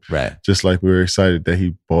for him. Right. Just like we were excited that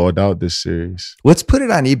he balled out this series. Let's put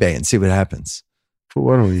it on eBay and see what happens. Put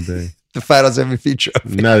what on eBay? The Finals MVP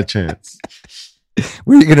trophy. Not a chance.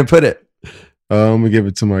 Where are you going to put it? I'm going to give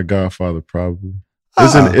it to my godfather probably.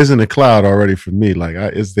 It's in the cloud already for me. Like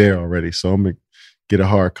it's there already. So I'm going to get a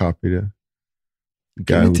hard copy to the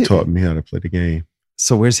guy who taught me how to play the game.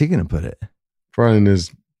 So where's he going to put it? Probably in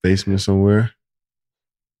his basement somewhere.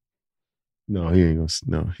 No, he ain't going to.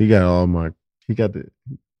 No, he got all my. He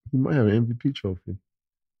might have an MVP trophy. You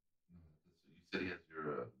said he has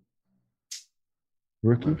your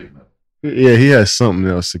Rookie? Olympic medal. Yeah, he has something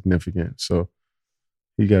else significant. So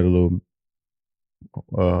he got a little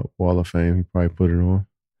wall of fame. He probably put it on.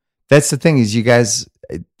 That's the thing is you guys,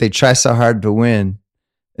 they try so hard to win.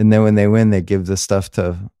 And then when they win, they give the stuff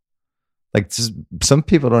to, like, just, some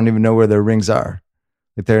people don't even know where their rings are.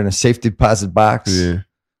 Like they're in a safe deposit box. Yeah.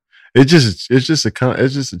 It's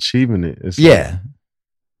just achieving it. It's yeah.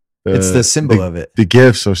 Like, it's the symbol of it. The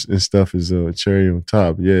gifts and stuff is a cherry on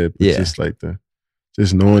top. Yeah. But just like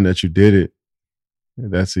just knowing that you did it.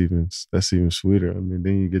 That's even sweeter. I mean,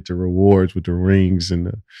 then you get the rewards with the rings and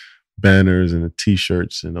the banners and the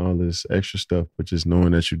T-shirts and all this extra stuff. But just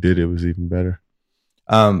knowing that you did it was even better.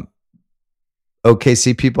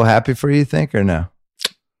 OKC people happy for you think, or no?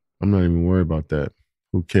 I'm not even worried about that.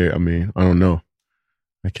 Who cares? I mean, I don't know.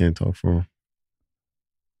 I can't talk for them.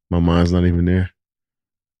 My mind's not even there.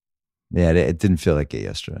 Yeah, it didn't feel like it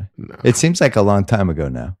yesterday. No. It seems like a long time ago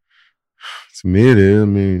now. To me, it is. I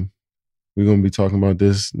mean, we're going to be talking about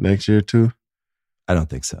this next year too? I don't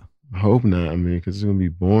think so. I hope not. I mean, because it's going to be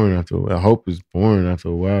boring after a while. I hope it's boring after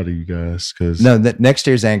a while to you guys. No, next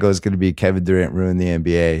year's angle is going to be Kevin Durant ruined the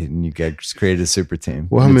NBA and you guys created a super team.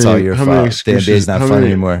 Well, it's all your fault. The NBA is not fun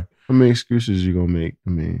anymore. How many excuses you going to make? I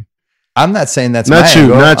mean, I'm not saying that's not my you.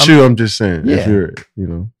 angle. Not you. I'm just saying. Yeah. If you're,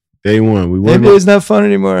 day one. The NBA is not fun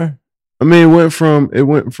anymore. I mean, it went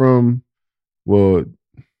from, well, it's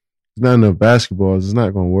not enough basketballs. It's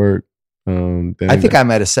not going to work. I think I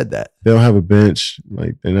might have said that. They don't have a bench.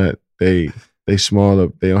 Like they small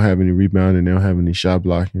up. They don't have any rebounding. They don't have any shot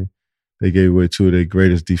blocking. They gave away two of their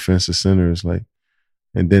greatest defensive centers. Like,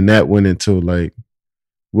 and then that went into like,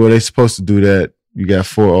 well, they supposed to do that. You got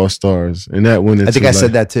 4 All-Stars, and that went into. I think I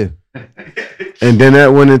said that too. And then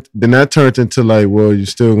that turned into like, well, you're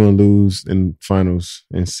still gonna lose in finals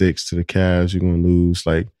in 6 to the Cavs. You're gonna lose.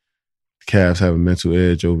 Like, the Cavs have a mental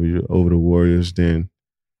edge over the Warriors. Then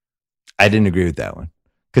I didn't agree with that one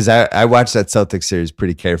because I watched that Celtics series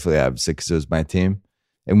pretty carefully, obviously, because it was my team,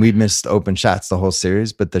 and we missed open shots the whole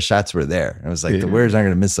series, but the shots were there. And I was like, the Warriors aren't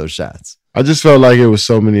going to miss those shots. I just felt like it was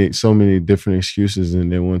so many different excuses,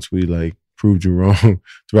 and then once we like proved you wrong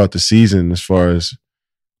throughout the season, as far as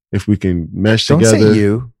if we can mesh together. Don't say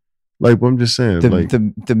you. Like, I'm just saying,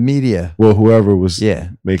 the media. Well, whoever was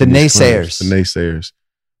making the naysayers.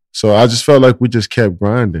 So I just felt like we just kept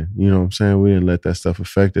grinding. You know what I'm saying? We didn't let that stuff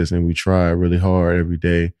affect us, and we tried really hard every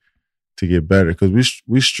day to get better because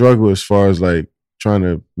we struggle as far as like trying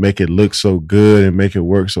to make it look so good and make it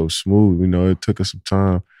work so smooth. It took us some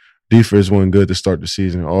time. Defense wasn't good to start the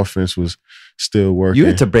season. Offense was still working. You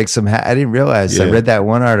had to break some. I didn't realize. Yeah. I read that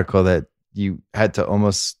one article that you had to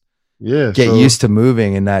almost get so, used to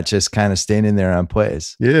moving and not just kind of standing there on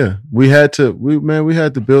plays. Yeah, we had to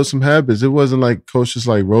build some habits. It wasn't like coach just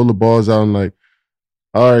like roll the balls out and like,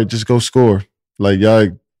 all right, just go score. Like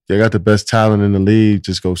y'all got the best talent in the league,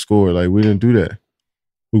 just go score. Like we didn't do that.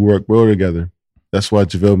 We worked well together. That's why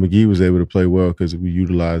JaVale McGee was able to play well because we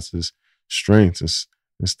utilized his strengths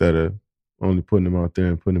instead of only putting him out there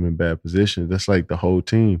and putting him in bad positions. That's like the whole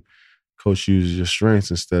team. Coach uses your strengths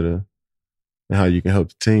instead of how you can help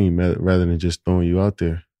the team rather than just throwing you out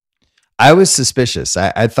there. I was suspicious.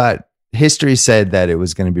 I thought history said that it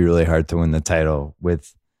was going to be really hard to win the title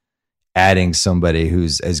with adding somebody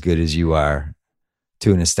who's as good as you are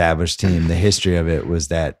to an established team. The history of it was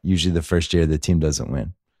that usually the first year the team doesn't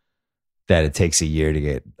win, that it takes a year to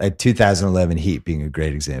get, like 2011 Heat being a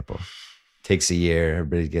great example. Takes a year,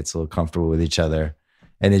 everybody gets a little comfortable with each other.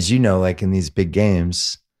 And as you know, like in these big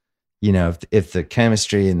games, if the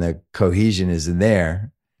chemistry and the cohesion isn't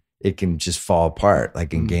there, it can just fall apart,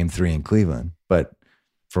 like in Game 3 in Cleveland. But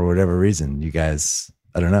for whatever reason, you guys,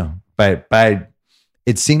 I don't know. By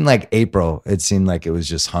it seemed like April, it seemed like it was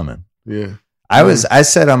just humming. Yeah. I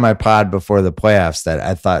said on my pod before the playoffs that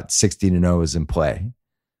I thought 60-0 was in play.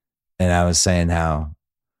 And I was saying how,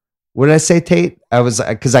 what did I say, Tate? I was,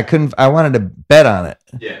 because I wanted to bet on it.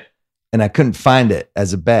 Yeah. and I couldn't find it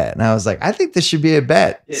as a bet. And I was like, I think this should be a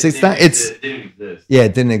bet. It 69. didn't exist. Yeah,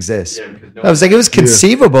 it didn't exist. Yeah, because no I was like, it was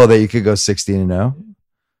conceivable that you could go 16-0.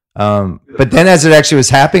 But then as it actually was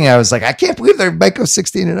happening, I was like, I can't believe they might go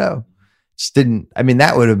 16-0. Just didn't. I mean,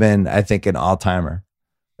 that would have been, I think, an all-timer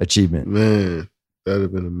achievement. Man, that'd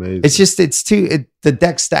have been amazing. It's just, the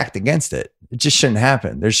deck's stacked against it. It just shouldn't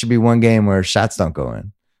happen. There should be one game where shots don't go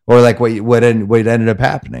in, or like what ended up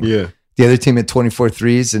happening. Yeah. The other team had 24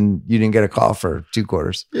 threes and you didn't get a call for 2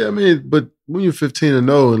 quarters. Yeah, I mean, but when you're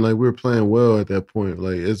 15-0 and like we were playing well at that point,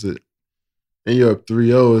 like and you're up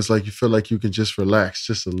 3-0, it's like you feel like you can just relax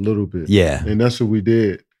just a little bit. Yeah. And that's what we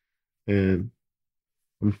did. And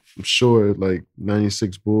I'm sure like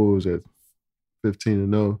 96 Bulls at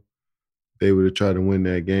 15-0, they would have tried to win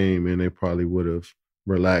that game and they probably would have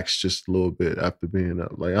relaxed just a little bit after being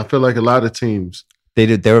up. Like I feel like a lot of teams, they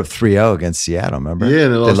were up 3-0 against Seattle, remember? yeah,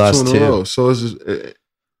 and they lost 2 in a row. So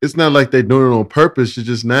it's not like they're doing it on purpose. It's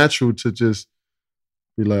just natural to just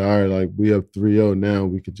be like, all right, like we up 3-0 now.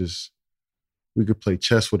 We could play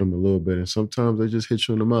chess with them a little bit. And sometimes they just hit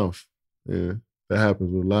you in the mouth. Yeah, that happens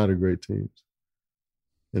with a lot of great teams.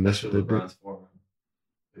 And that's what they do.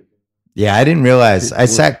 Yeah, I didn't realize. I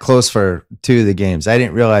sat close for 2 of the games. I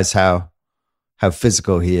didn't realize how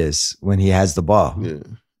physical he is when he has the ball. Yeah.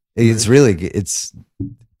 It's really good. It's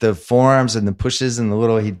the forearms and the pushes and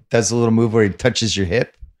he does a little move where he touches your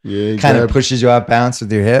hip. Yeah. He kind of pushes you out bounce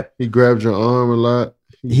with your hip. He grabs your arm a lot.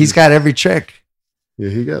 He's got every trick. Yeah,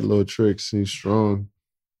 he got little tricks. He's strong.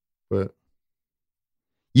 But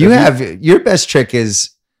your best trick is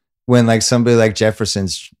when like somebody like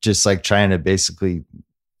Jefferson's just like trying to basically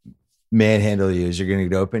manhandle you as you're going to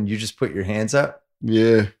get open. You just put your hands up.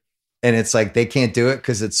 Yeah. And it's like they can't do it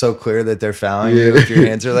because it's so clear that they're fouling you if your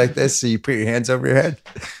hands are like this. So you put your hands over your head.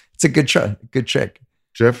 It's a good trick.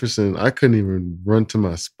 Jefferson, I couldn't even run to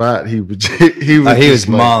my spot. He was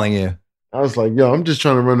mauling you. I was like, yo, I'm just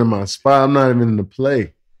trying to run to my spot. I'm not even in the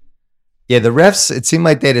play. Yeah, the refs, it seemed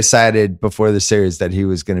like they decided before the series that he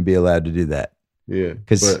was going to be allowed to do that. Yeah.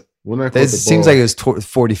 Because when I it seems like it was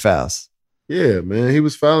 40 fouls. Yeah, man. He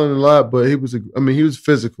was fouling a lot, but he was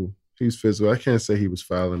physical. He's physical. I can't say he was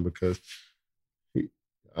fouling because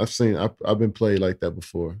I've been played like that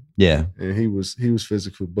before. Yeah. And he was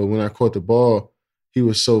physical. But when I caught the ball, he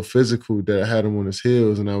was so physical that I had him on his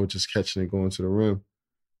heels and I was just catching it going to the rim.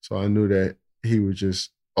 So I knew that he would just,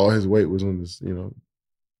 all his weight was on his,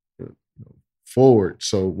 forward.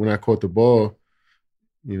 So when I caught the ball,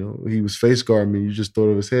 he was face guarding me. You just thought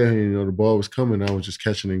of his head, the ball was coming. I was just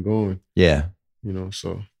catching and going. Yeah.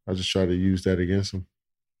 So I just tried to use that against him.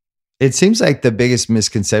 It seems like the biggest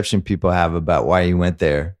misconception people have about why you went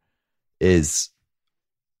there is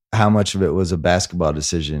how much of it was a basketball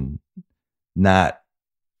decision, not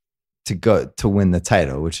to go to win the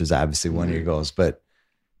title, which was obviously one of your goals, but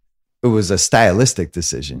it was a stylistic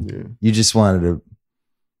decision. Yeah. You just wanted to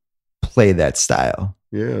play that style.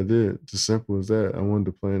 Yeah, I did. It's as simple as that. I wanted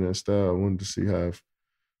to play in that style. I wanted to see how it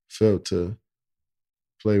felt to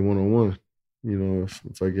play one-on-one,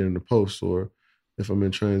 if I get in the post or if I'm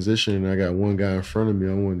in transition and I got one guy in front of me, I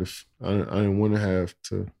didn't want to have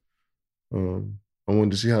to. I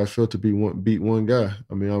wanted to see how it felt to beat one guy.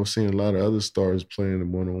 I mean, I was seeing a lot of other stars playing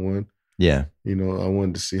in one-on-one. Yeah, I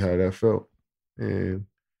wanted to see how that felt, and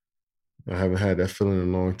I haven't had that feeling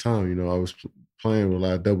in a long time. I was playing with a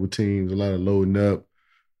lot of double teams, a lot of loading up.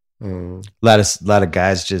 A lot of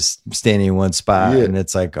guys just standing in one spot, and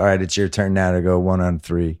it's like, all right, it's your turn now to go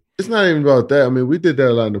 1-on-3. It's not even about that. I mean, we did that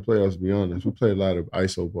a lot in the playoffs, to be honest. We played a lot of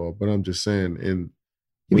ISO ball, but I'm just saying.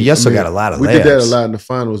 We also got a lot of layups. We did that a lot in the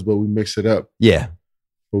finals, but we mixed it up. Yeah.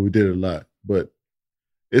 But we did it a lot. But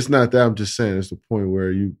it's not that. I'm just saying it's the point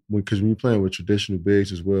where because when you're playing with traditional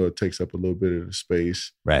bigs as well, it takes up a little bit of the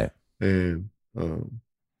space. Right. And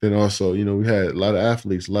then also, we had a lot of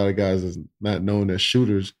athletes, a lot of guys that's not known as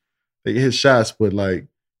shooters. They hit shots, but like,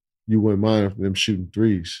 you wouldn't mind them shooting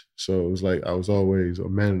threes. So it was like I was always a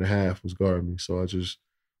man and a half was guarding me. So I just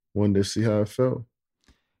wanted to see how it felt.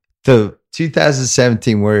 The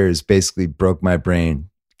 2017 Warriors basically broke my brain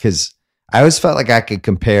because I always felt like I could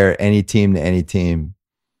compare any team to any team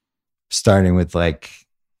starting with like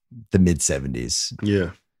the mid 70s.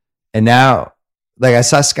 Yeah. And now, like I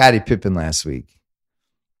saw Scottie Pippen last week.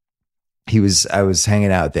 I was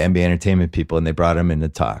hanging out with the NBA entertainment people and they brought him in to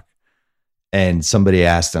talk. And somebody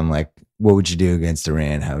asked him, like, what would you do against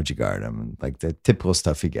Durant? How would you guard him? And like the typical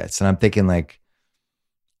stuff he gets. And I'm thinking, like,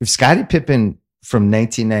 if Scottie Pippen from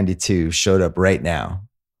 1992 showed up right now,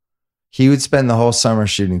 he would spend the whole summer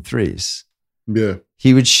shooting threes. Yeah.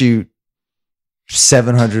 He would shoot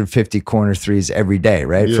 750 corner threes every day,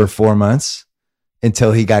 right? Yeah. For 4 months.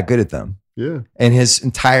 until he got good at them. Yeah. And his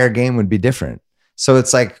entire game would be different. So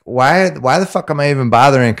it's like, why the fuck am I even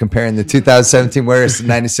bothering comparing the 2017 Warriors to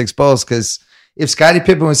 96 Bulls? Because if Scottie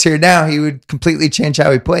Pippen was here now, he would completely change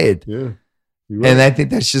how he played. Yeah. Right. And I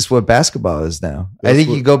think that's just what basketball is now. I think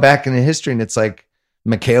you go back into history and it's like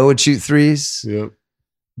McHale would shoot threes. Yep.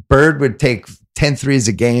 Bird would take 10 threes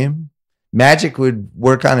a game. Magic would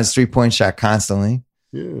work on his 3-point shot constantly.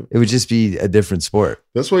 Yeah. It would just be a different sport.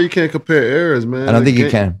 That's why you can't compare eras, man. I don't think you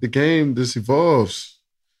can. The game just evolves.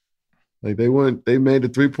 Like they made the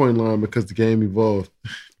 3-point line because the game evolved.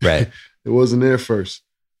 Right. It wasn't there first.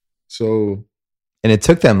 So. And it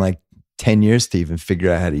took them like 10 years to even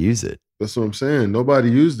figure out how to use it. That's what I'm saying.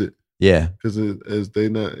 Nobody used it. Yeah. Because it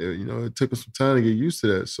took us some time to get used to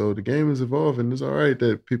that. So the game is evolving. It's all right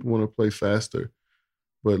that people want to play faster.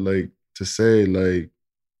 But like to say like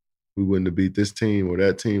we wouldn't have beat this team or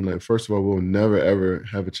that team, like first of all, we'll never ever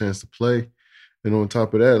have a chance to play. And on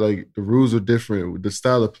top of that, like the rules are different. The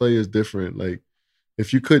style of play is different. Like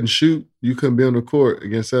if you couldn't shoot, you couldn't be on the court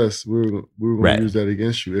against us. We were going to use that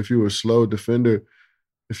against you. If you were a slow defender,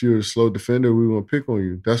 we were going to pick on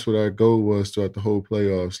you. That's what our goal was throughout the whole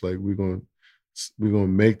playoffs. Like we're going to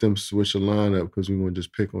make them switch a lineup because we're going to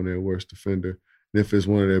just pick on their worst defender. And if it's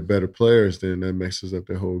one of their better players, then that messes up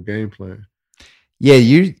their whole game plan. Yeah,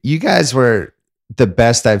 you guys were the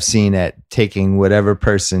best I've seen at taking whatever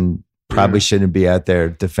person probably shouldn't be out there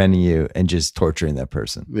defending you and just torturing that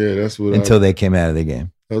person. Yeah, that's what until they came out of the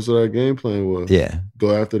game. That's what our game plan was. Yeah.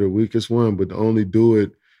 Go after the weakest one, but only do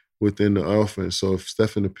it within the offense. So if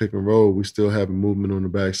Steph in the pick and roll, we still have a movement on the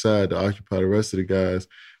backside to occupy the rest of the guys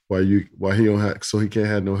while he don't have, so he can't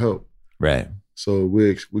have no help. Right. So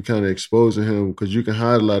we kind of exposing him because you can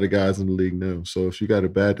hide a lot of guys in the league now. So if you got a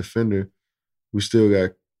bad defender, we still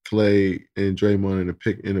got Clay and Draymond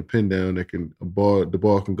in a pin down that the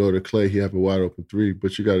ball can go to Clay. He have a wide open three,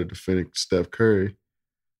 but you got to defend Steph Curry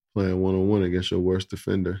playing 1-on-1 against your worst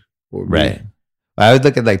defender. Or right. I would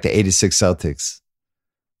look at like the 86 Celtics.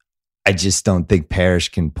 I just don't think Parrish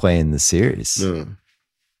can play in the series. No.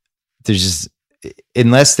 There's just,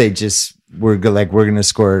 unless they just we're going to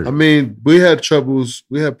score. I mean, we had troubles.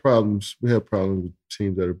 We had problems. We had problems with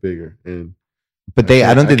teams that are bigger. But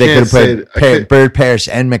I don't think they could have played Bird, Parrish,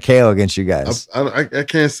 and McHale against you guys. I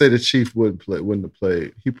can't say the Chief wouldn't have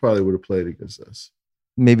played. He probably would have played against us.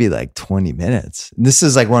 Maybe like 20 minutes. This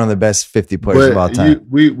is like one of the best 50 players of all time.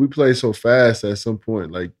 We play so fast at some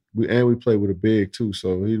point. Like we played with a big too.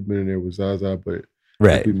 So he'd been in there with Zaza, but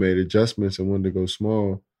if we made adjustments and wanted to go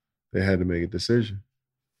small, they had to make a decision.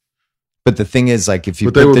 But the thing is, like, if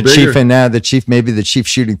you put the Chief in now, the Chief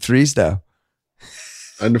shooting threes though.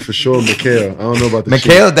 I know for sure McHale. I don't know about the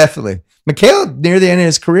McHale, Chief. definitely. McHale, near the end of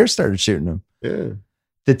his career, started shooting them. Yeah.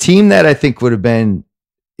 The team that I think would have been,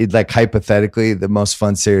 like, hypothetically, the most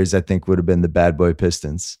fun series, I think, would have been the Bad Boy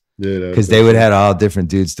Pistons. Yeah. Because they would have had all different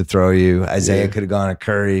dudes to throw you. Isaiah could have gone to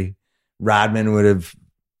Curry. Rodman would have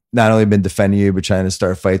not only been defending you, but trying to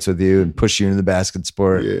start fights with you and push you into the basket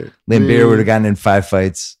sport. Yeah. Lambeer would have gotten in 5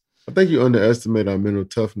 fights. I think you underestimate our mental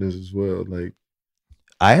toughness as well. Like,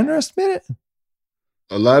 I underestimate it.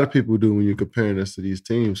 A lot of people do when you're comparing us to these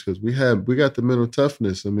teams because we got the mental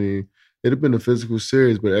toughness. I mean, it'd have been a physical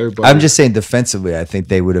series, but everybody. I'm just saying defensively, I think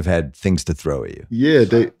they would have had things to throw at you. Yeah,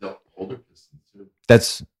 the older Pistons too.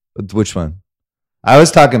 That's which one? I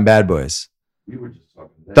was talking Bad Boys. We were just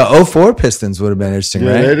talking that. The 04 Pistons would have been interesting,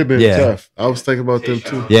 right? Yeah, they'd have been tough. I was thinking about them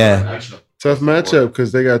too. Yeah. Tough matchup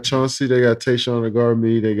because they got Chauncey, they got Tayshaun to guard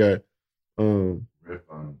me, they got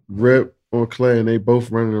Rip on Clay, and they both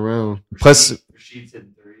running around. Plus,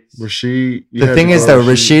 Rasheed. The thing is, though,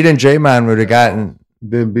 Rasheed and Draymond would have gotten.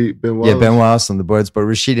 Then beat Ben Wallace. Yeah, Ben Wallace on the boards. But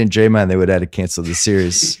Rasheed and Draymond, they would have had to cancel the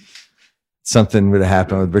series. Something would have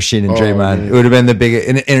happened with Rasheed and Draymond. Man. It would have been the big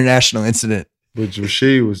international incident. But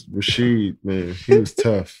Rasheed, man, he was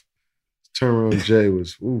tough. Turnaround Jay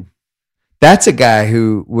was, ooh. That's a guy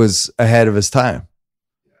who was ahead of his time.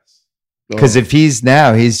 Because if he's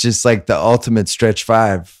just like the ultimate stretch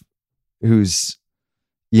 5 who's,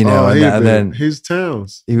 then he's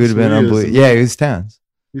Towns. He would have been unbelievable. Yeah, he was Towns.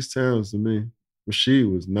 He's Towns to me.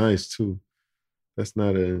 Rasheed was nice too. That's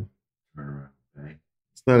not a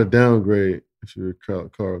downgrade if you're Carl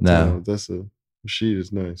Towns. Rasheed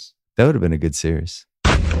is nice. That would have been a good series.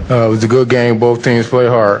 It was a good game. Both teams play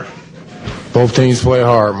hard. Both teams play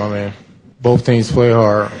hard, my man. Both teams play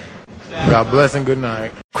hard. God bless and good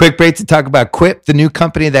night. Quick break to talk about Quip, the new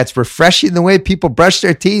company that's refreshing the way people brush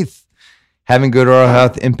their teeth. Having good oral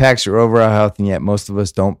health impacts your overall health, and yet most of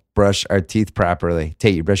us don't brush our teeth properly.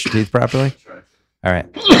 Tate, you brush your teeth properly? All right.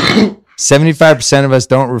 75% of us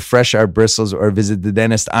don't refresh our bristles or visit the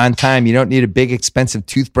dentist on time. You don't need a big, expensive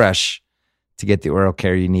toothbrush to get the oral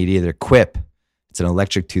care you need either. Quip. It's an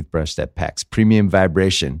electric toothbrush that packs premium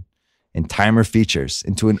vibration and timer features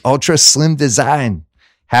into an ultra slim design.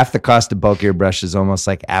 Half the cost of bulkier brushes, almost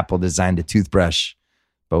like Apple designed a toothbrush,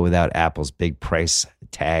 but without Apple's big price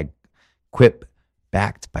tag. Quip,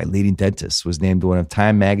 backed by leading dentists, was named one of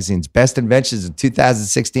Time Magazine's best inventions in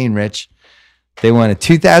 2016, Rich. They won a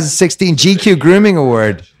 2016 GQ Grooming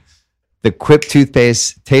Award. The Quip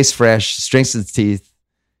toothpaste tastes fresh, strengthens teeth,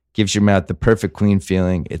 gives your mouth the perfect clean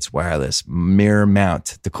feeling. It's wireless, mirror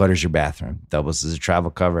mount, declutters your bathroom, doubles as a travel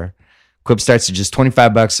cover. Quip starts at just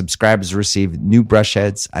 $25. Subscribers receive new brush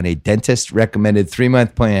heads on a dentist-recommended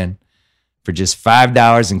 3-month plan for just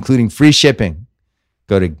 $5, including free shipping.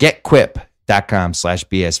 Go to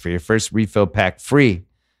getquip.com/BS for your first refill pack free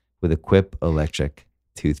with a Quip electric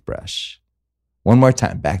toothbrush. One more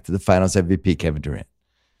time, back to the Finals MVP, Kevin Durant.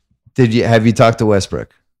 Have you talked to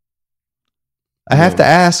Westbrook? I have to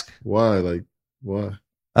ask. Why? Like, why?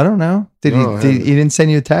 I don't know. He didn't send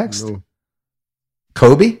you a text? No.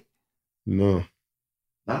 Kobe? No.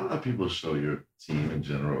 Not a lot of people show your team in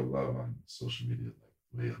general love on social media like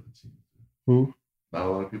the way other teams do. Who? Not a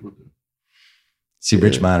lot of people do. See,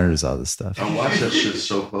 Rich monitors all this stuff. I watch that shit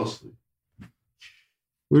so closely.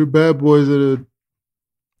 We're the bad boys of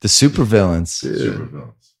The supervillains. Yeah. Super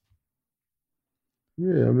villains.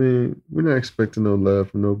 Yeah, I mean, we're not expecting no love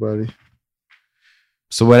from nobody.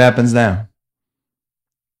 So what happens now?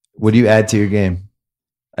 What do you add to your game?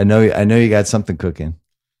 I know you got something cooking.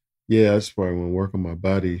 Yeah, I just probably want to work on my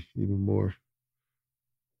body even more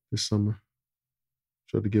this summer.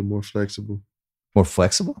 Try to get more flexible. More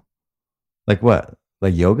flexible? Like what?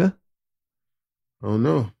 Like yoga? I don't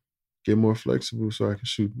know. Get more flexible so I can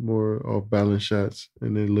shoot more off balance shots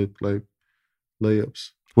and they look like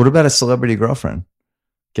layups. What about a celebrity girlfriend?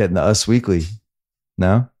 Getting the Us Weekly?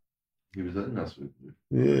 No? He was in us with you.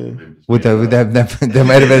 Yeah. That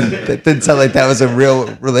might have been, that didn't sound like that was a real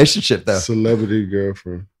relationship though. Celebrity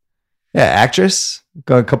girlfriend. Yeah, actress?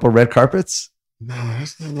 Go on a couple red carpets? No,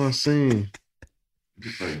 that's not my scene.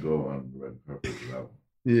 Just like go on the red carpet without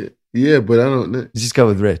Yeah. Yeah, but I don't. Just go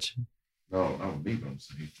with Rich. No, I don't meet him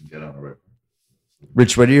so he can get on the red carpet.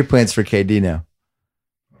 Rich, what are your plans for KD now?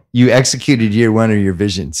 You executed year one of your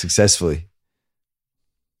vision successfully.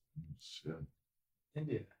 Shit.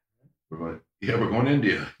 India. We're going to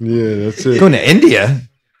India. Yeah, that's it. Going to India?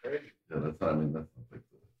 Yeah, that's not like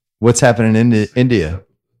What's happening in India?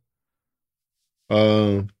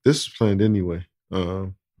 This is planned anyway.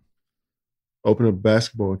 Open a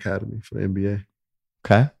basketball academy for the NBA.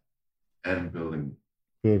 Okay. and building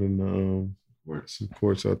Building courts. some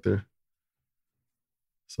courts out there.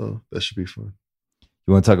 So that should be fun.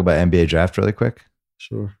 You want to talk about NBA draft really quick?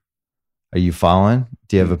 Sure. Are you following?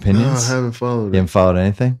 Do you have opinions? No, I haven't followed You it. haven't followed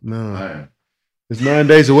anything? No. Man. It's 9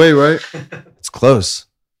 days away, right? It's close.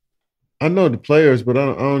 I know the players, but I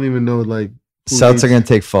don't even know like who Celtics needs- are going to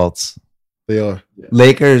take Fultz. They are.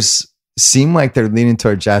 Lakers seem like they're leaning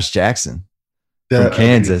toward Josh Jackson from That,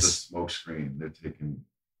 Kansas. Smoke screen. They're taking.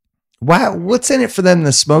 Why? What's in it for them?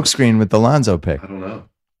 The smoke screen with the Lonzo pick. I don't know.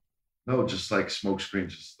 No, just like smoke screen.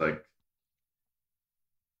 Just like,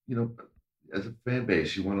 you know, as a fan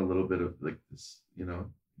base, you want a little bit of like this. You know,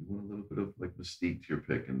 you want a little bit of like mystique to your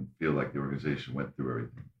pick and feel like the organization went through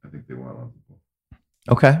everything. I think they want Lonzo Ball.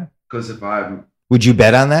 Okay. Because if I'm, Would you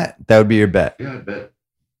bet on that? That would be your bet. yeah, I bet.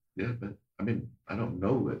 Yeah, I bet. I mean, I don't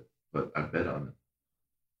know it, but I bet on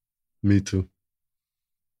it. me too.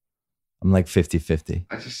 I'm like 50-50.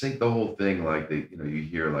 I just think the whole thing, like they, you know, you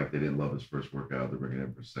hear like they didn't love his first workout, they're bringing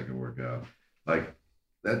him for a second workout. Like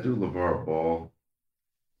that dude LeVar Ball,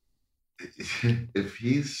 if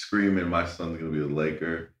he's screaming, my son's gonna be a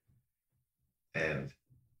Laker, and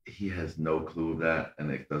he has no clue of that,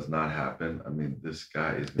 and it does not happen. I mean, this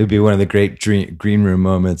guy is. It'd be one of the great green room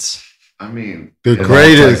moments. I mean, The if-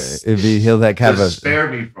 greatest. It'd be he'll like have To a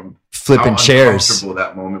spare me from flipping how chairs. uncomfortable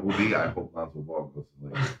that moment will be. I hope Lonzo Ball goes to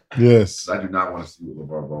the Lakers. Yes. 'Cause I do not want to see what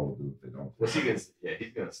LeVar Ball will do if they don't. What's he gonna? Yeah,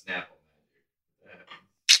 he's gonna snap on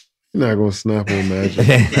You're not gonna snap on Magic.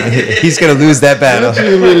 He's gonna lose that battle.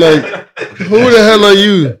 You're gonna be like, who the hell are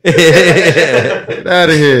you? Get out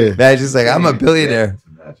of here. Magic's like, I'm a billionaire.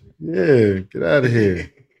 Yeah, get out of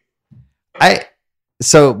here.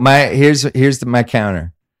 So here's my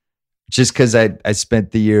counter. Just because I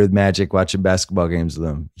spent the year with Magic watching basketball games with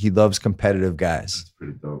him. He loves competitive guys. That's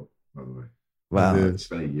pretty dope, by the way. Wow. Yeah.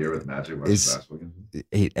 Spent a year with Magic watching It's- basketball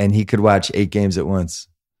games. And he could watch 8 games at once.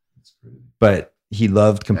 That's crazy. But he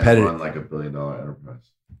loved And competitive. run like $1 billion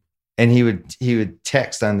enterprise. And he would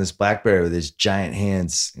text on this BlackBerry with his giant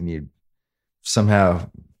hands, and somehow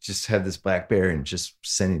just had this BlackBerry and just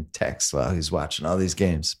sending texts while he's watching all these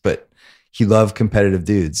games. But he loved competitive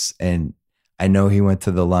dudes. And I know he went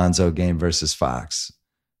to the Lonzo game versus Fox.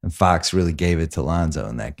 And Fox really gave it to Lonzo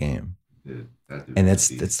in that game. And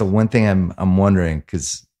that's the one thing I'm wondering,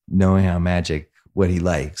 because knowing how Magic, what he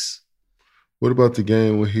likes. What about the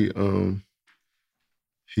game where he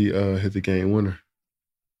hit the game winner?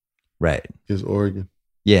 Right. Against Oregon.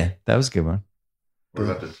 Yeah, that was a good one. What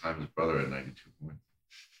about the time his brother had 92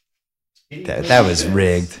 points? That was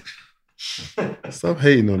rigged. Stop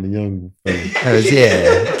hating on the young fella.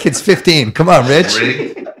 That was, kid's 15. Come on, Rich.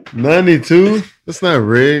 Rigged? 92? That's not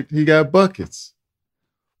rigged. He got buckets.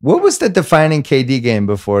 What was the defining KD game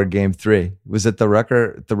before game 3? Was it the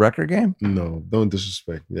Rucker game? No, don't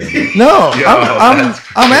disrespect. Yeah, No, Yo,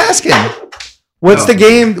 I'm asking. What's the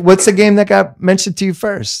game that got mentioned to you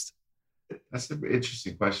first? That's an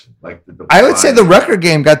interesting question. Like I would say the Rucker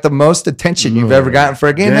game got the most attention you've ever gotten for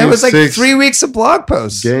a game. That was like 3 weeks of blog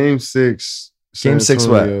posts. Game 6. Game 6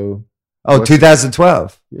 what? Oh, What's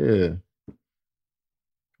 2012. Yeah.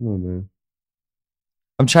 Come on, man.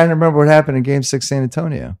 I'm trying to remember what happened in Game 6 San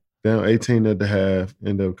Antonio. Down 18 at the half,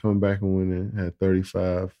 end up coming back and winning, had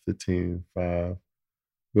 35, 15, 5.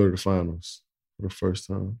 Go to the finals for the first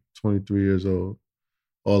time. 23 years old.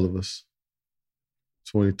 All of us.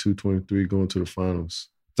 22, 23 going to the finals.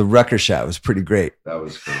 The Rucker shot was pretty great. That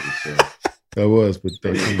was crazy too. That was, but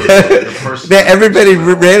everybody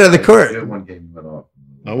ran on the court. One game you went off.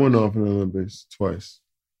 I went off in the Olympics twice.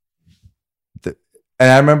 And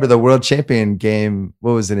I remember the world champion game.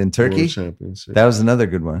 What was it in Turkey? World championship. That was another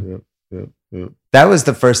good one. Yep. That was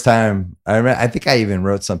the first time I remember. I think I even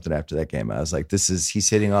wrote something after that game. I was like, he's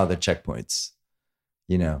hitting all the checkpoints.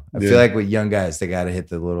 You know, I feel like with young guys, they got to hit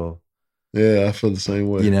the little. Yeah, I feel the same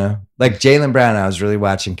way. You know, like Jaylen Brown, I was really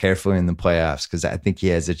watching carefully in the playoffs because I think he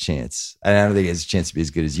has a chance. I don't think he has a chance to be as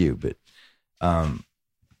good as you, but and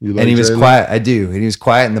he was quiet. I do. And he was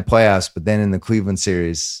quiet in the playoffs, but then in the Cleveland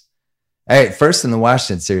series, first in the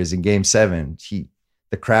Washington series in Game 7,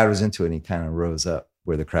 the crowd was into it and he kind of rose up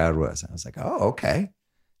where the crowd was. I was like, oh, okay.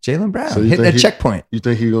 Jaylen Brown hitting a checkpoint. You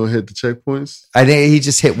think he's gonna hit the checkpoints? I think he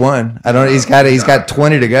just hit one. I don't. He's got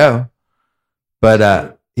 20 to go,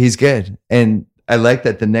 but he's good. And I like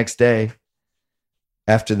that the next day,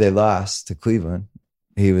 after they lost to Cleveland,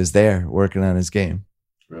 he was there working on his game.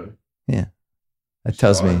 Really? Yeah, that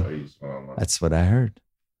tells me that's what I heard.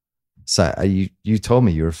 So you told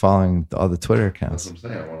me you were following all the Twitter accounts. That's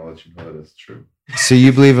what I'm saying. I want to let you know that it's true. So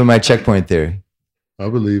you believe in my checkpoint theory? I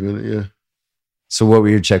believe in it. Yeah. So what were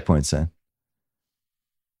your checkpoints then?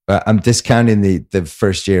 I'm discounting the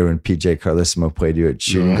first year when PJ Carlissimo played you at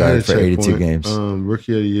shooting guard for 82 games.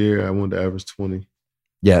 Rookie of the year, I wanted to average 20.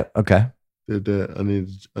 Yeah. Okay. Did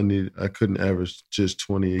that. I couldn't average just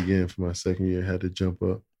 20 again for my second year. I had to jump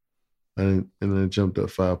up. And then it jumped up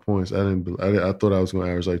 5 points. I thought I was going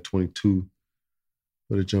to average like 22,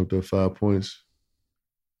 but it jumped up 5 points.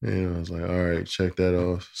 And I was like, all right, check that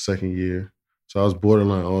off. Second year. So I was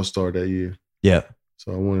borderline all-star that year. Yeah.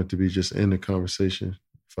 So I wanted to be just in the conversation.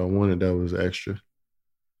 If I wanted, that was extra.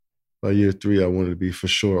 By year 3, I wanted to be for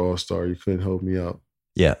sure all-star. You couldn't hold me out.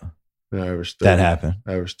 Yeah. And I averaged 30. That happened.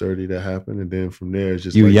 I averaged 30. That happened. And then from there, it's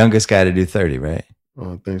just you youngest guy to do 30, right? I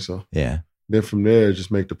don't think so. Yeah. Then from there,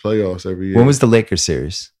 just make the playoffs every year. When was the Lakers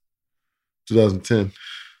series? 2010.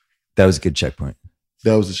 That was a good checkpoint.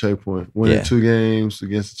 That was the checkpoint. Winning 2 games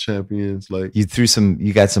against the champions. Like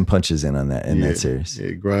you got some punches in on that that series.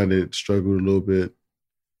 Yeah, grinded, struggled a little bit.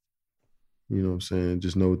 You know what I'm saying?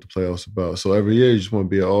 Just know what the playoffs about. So every year you just want to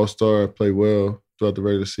be an all-star, play well throughout the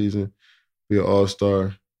regular season, be an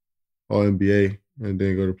all-star, all-NBA, and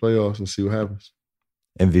then go to playoffs and see what happens.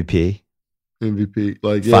 MVP.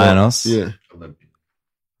 Like finals. Yeah.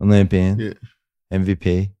 Olympian. Yeah.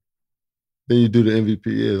 MVP. Then you do the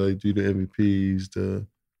MVP, like do the MVPs, the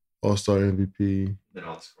All-Star MVP. Then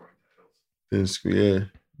all the scoring titles.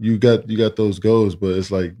 Then you got those goals, but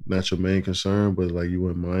it's like not your main concern, but like you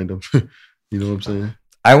wouldn't mind them. You know what I'm saying?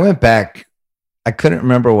 I went back. I couldn't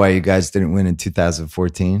remember why you guys didn't win in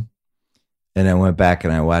 2014, and I went back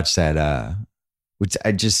and I watched that. Which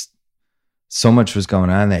so much was going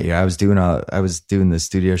on that year. I was doing the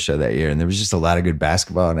studio show that year, and there was just a lot of good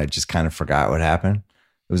basketball, and I just kind of forgot what happened.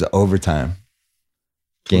 It was overtime.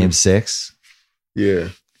 Game 6. Yeah.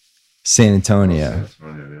 San Antonio.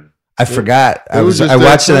 I forgot. I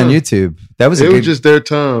watched it on YouTube. That was was just their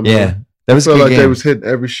time. Yeah. Man. That was I felt like game. They was hitting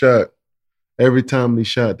every shot. Every timely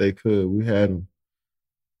shot they could. We had them.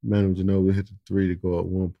 Manu Ginobili hit the 3 to go up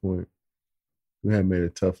 1 point. We had made a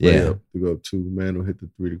tough layup to go up 2. Manu hit the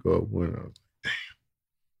 3 to go up 1. I was like,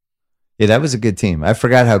 damn. Yeah, that was a good team. I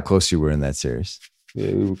forgot how close you were in that series.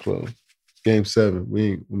 Yeah, we were close. Game 7.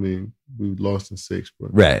 We lost in 6,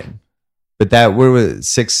 but Right. But that we were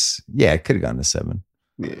 6. Yeah, it could have gone to 7.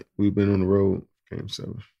 yeah, we've been on the road. Game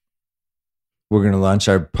 7. We're going to launch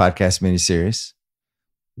our podcast miniseries.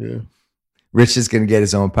 Yeah. Rich is going to get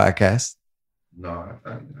his own podcast. No,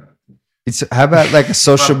 How about like a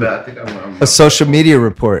social media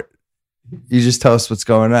report? You just tell us what's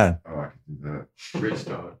going on. Oh, I can do that. Rich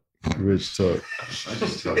talk. I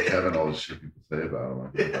just tell Kevin all the shit people say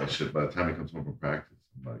about him. About shit. By the time he comes home from practice,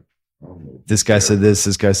 I'm like, oh, this guy said this.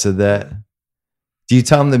 This guy said that. Do you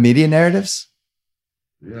tell him the media narratives?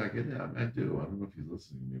 Yeah, I get that. I do. I don't know if he's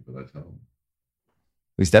listening to me, but I tell him.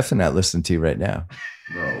 He's definitely not listening to you right now.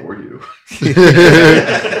 No, or you.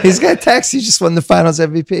 He's got text. He just won the finals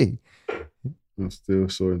MVP. I'm still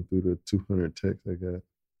sorting through the 200 texts I got.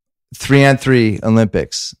 3-on-3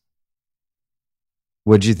 Olympics.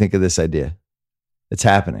 What'd you think of this idea? It's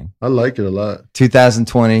happening. I like it a lot.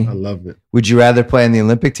 2020. I love it. Would you rather play in the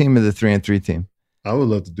Olympic team or the 3-on-3 team? I would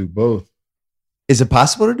love to do both. Is it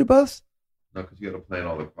possible to do both? No, because you got to play in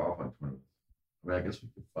all the qualifying tournaments. I mean, I guess we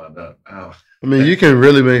could find out. Ow. I mean, you can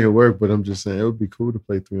really make it work, but I'm just saying it would be cool to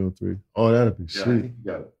play 3-on-3. Oh, that'd be Yeah, I sweet. think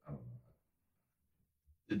you got it. I don't know.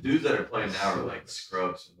 The dudes that are playing now are like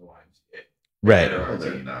scrubs in the YMCA. Right. No,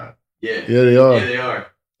 they're not. Yeah. Yeah, they are. Yeah, they are.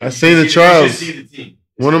 I seen the You trials. should see the team.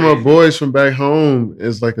 It's One of my crazy. boys from back home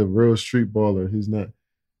is like a real street baller. He's not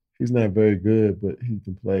very good, but he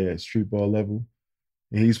can play at street ball level.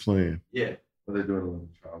 And he's playing Yeah. But they're doing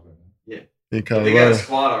Olympic trials right now. Yeah. in But they got a Colorado.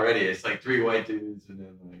 squad already. It's like 3 white dudes, and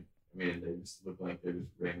then like, I mean, they just look like they're just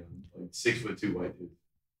random, like 6'2" white dudes.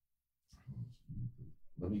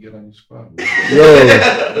 Let me get on your squad.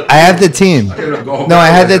 Yo. I have the team. No, I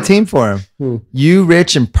had that team for him. Who? You,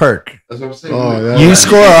 Rich, and Perk. That's what I'm saying. Oh, yeah. You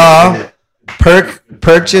score all.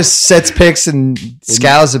 Perk just sets picks and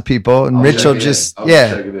scowls at people, and I'll Rich check will it just in. I'll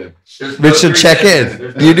yeah. check it in. There's Rich will 3 check seconds. in.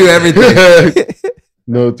 There's no You do 3 everything.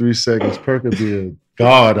 No 3 seconds. Perk would be a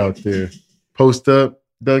god out there. Post up,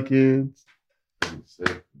 duck in.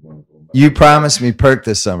 You promised me Perk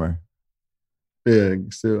this summer Yeah,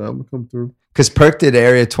 still, I'm gonna come through. because Perk did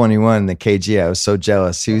Area 21 in the KG. I was so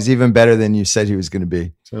jealous. He was even better than you said he was going to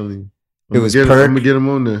be. Telling you. It was I'm Perk. gonna get him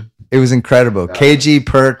on there. It was incredible. KG,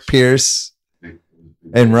 Perk, Pierce,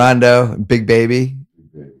 and Rondo, and Big Baby.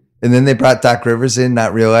 And then they brought Doc Rivers in,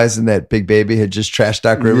 not realizing that Big Baby had just trashed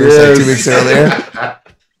Doc Rivers like 2 weeks earlier.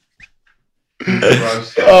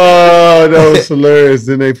 Oh, that was hilarious.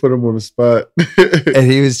 Then they put him on the spot. And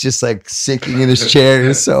he was just like sinking in his chair. It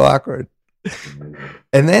was so awkward.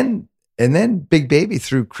 And then Big Baby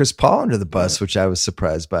threw Chris Paul under the bus, which I was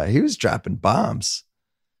surprised by. He was dropping bombs.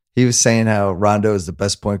 He was saying how Rondo is the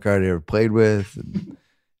best point guard he ever played with. And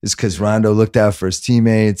it's because Rondo looked out for his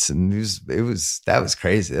teammates, and that was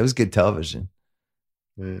crazy. That was good television.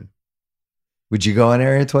 Man, Would you go on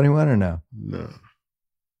Area 21 or no? no.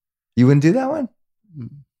 You wouldn't do that one? Mm.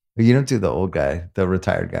 You don't do the old guy, the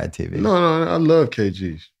retired guy TV. No, I love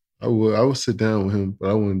KG. I would sit down with him, but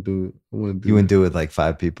I wouldn't do it. You wouldn't do it with like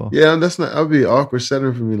 5 people? Yeah, that's not. That'd be an awkward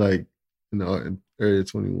setting for me. Like in Area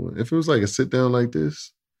 21. If it was like a sit down like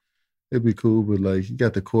this, it'd be cool. But like he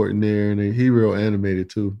got the court in there, and he real animated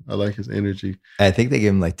too. I like his energy. I think they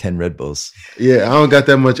gave him like 10 Red Bulls. Yeah, I don't got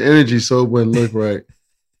that much energy, so it wouldn't look right.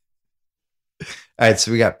 All right,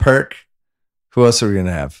 so we got Perk. Who else are we going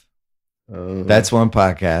to have? That's one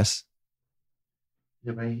podcast.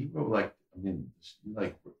 Yeah, man, he wrote like, I mean,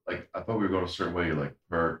 like I thought we were going a certain way. You're like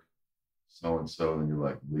Perk, so and so, and you're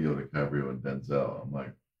like Leo DiCaprio and Denzel. I'm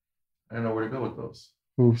like, I don't know where to go with those.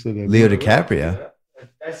 Who said that? Leo DiCaprio.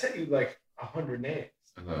 I sent you like 100 names.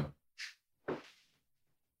 I know.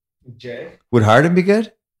 Jay? Would Harden be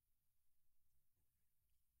good?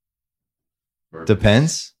 Perk.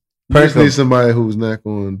 Depends. You just Perk. need somebody who's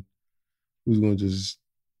going to just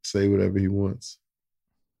say whatever he wants.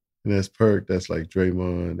 And that's Perk. That's like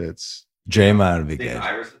Draymond. That's Draymond would be Think good.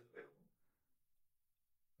 Iverson?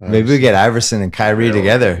 Maybe we get Iverson and Kyrie JaVale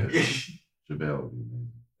together. would be good. JaVale would be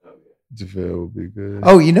amazing. JaVale would be good.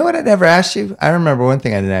 Oh, you know what I never asked you? I remember one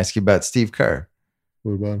thing I didn't ask you about Steve Kerr,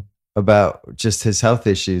 What about him? about just his health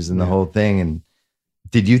issues and the Yeah. whole thing. And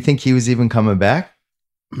did you think he was even coming back?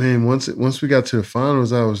 Man, once we got to the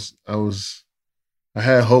finals, I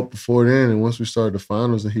had hope before then, and once we started the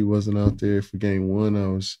finals and he wasn't out there for game 1, I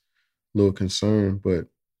was a little concerned. But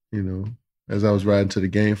as I was riding to the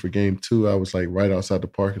game for game 2, I was like right outside the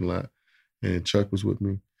parking lot, and Chuck was with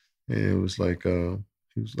me, and it was like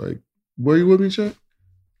he was like, "Were you with me, Chuck?"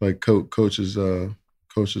 Like coaches gonna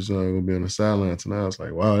be on the sidelines, and I was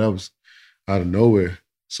like, "Wow, that was out of nowhere."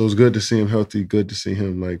 So it's good to see him healthy. Good to see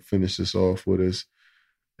him like finish this off with us,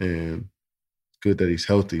 and good that he's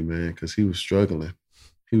healthy, man, because he was struggling.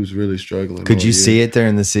 He was really struggling. Could you see it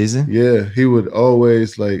during the season? Yeah, he would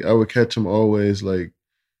always I would catch him always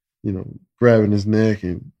grabbing his neck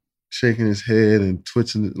and shaking his head and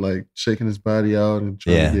twitching it, like shaking his body out and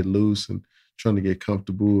trying to get loose and trying to get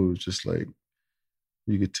comfortable. It was just like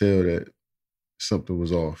you could tell that something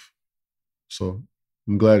was off. So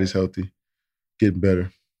I'm glad he's healthy, getting better.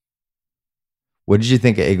 What did you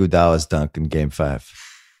think of Iguodala's dunk in Game 5?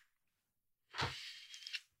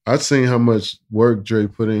 I'd seen how much work Dre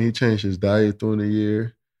put in. He changed his diet during the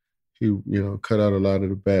year. He, cut out a lot of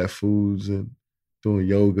the bad foods and doing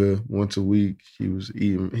yoga once a week. He was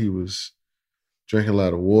drinking a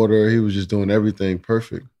lot of water. He was just doing everything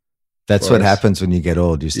perfect. That's what happens when you get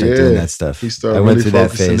old. You start doing that stuff. He started really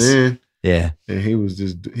focusing in. Yeah. And he was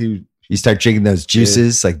just, you start drinking those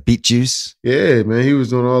juices, like beet juice. Yeah, man. He was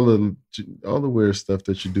doing all the weird stuff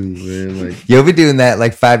that you do, man. Like you'll be doing that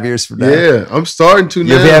like 5 years from now. Yeah, I'm starting to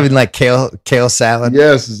now. You'll be having like kale salad.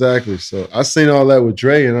 Yes, exactly. So I seen all that with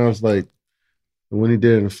Dre, and I was like, and when he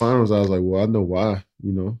did it in the finals, I was like, well, I know why.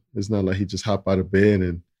 It's not like he just hopped out of bed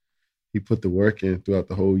and he put the work in throughout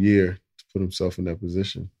the whole year to put himself in that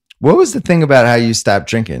position. What was the thing about how you stopped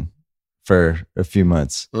drinking for a few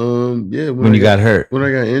months? When you got hurt. When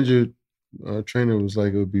I got injured, our trainer was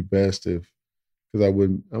like, it would be best because I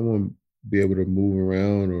wouldn't be able to move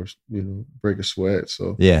around or break a sweat.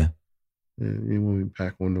 So yeah, and you want me to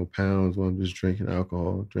pack on no pounds while I'm just drinking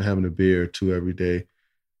alcohol, having a beer or two every day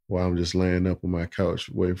while I'm just laying up on my couch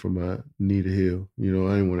waiting for my knee to heal. I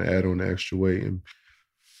didn't want to add on the extra weight, and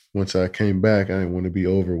once I came back, I didn't want to be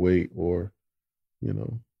overweight or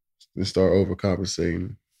and start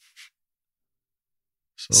overcompensating.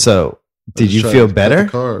 So did you feel better?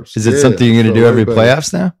 Is it something you're going to do every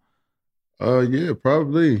playoffs now? Yeah,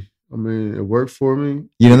 probably. I mean, it worked for me.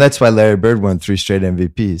 That's why Larry Bird won 3 straight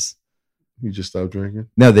MVPs. He just stopped drinking?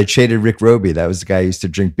 No, they traded Rick Roby. That was the guy who used to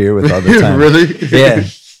drink beer with all the time. Really? Yeah.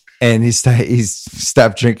 And he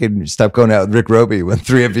stopped drinking, stopped going out with Rick Roby, won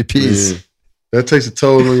 3 MVPs. Yeah. That takes a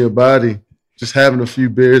toll on your body, just having a few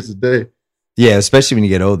beers a day. Yeah, especially when you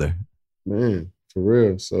get older. Man, for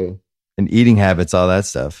real. So, and eating habits, all that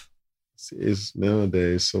stuff. It's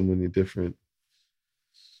nowadays so many different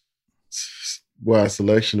wide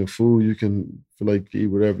selection of food. You can feel like you eat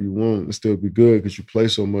whatever you want and still be good because you play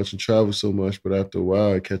so much and travel so much, but after a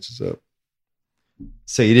while it catches up.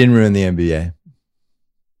 So you didn't ruin the NBA?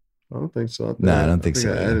 I don't think so. I don't think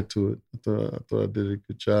so. I added to it. I thought I did a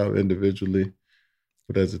good job individually,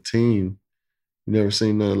 but as a team, you never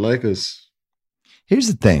seen nothing like us. Here's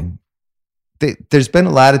the thing. There's been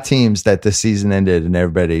a lot of teams that the season ended and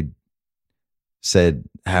everybody said,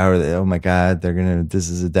 how are they? Oh my God, this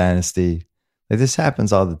is a dynasty. Like this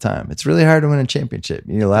happens all the time. It's really hard to win a championship.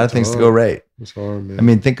 You need a lot of things to go right. It's hard, man. I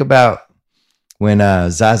mean, think about when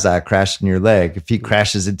Zaza crashed in your leg. If he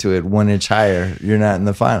crashes into it 1 inch higher, you're not in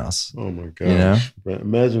the finals. Oh my gosh.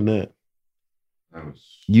 Imagine that.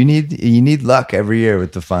 You need luck every year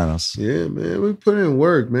with the finals. Yeah, man. We put in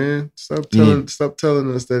work, man. Stop telling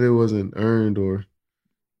us that it wasn't earned or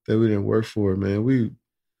that we didn't work for it, man. We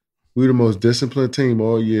the most disciplined team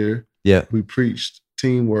all year. Yeah. We preached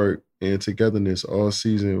teamwork and togetherness all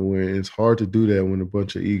season when it's hard to do that when a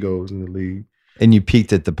bunch of egos in the league. And you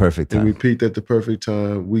peaked at the perfect time. And we peaked at the perfect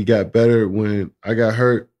time. We got better when I got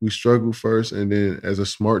hurt. We struggled first, and then as a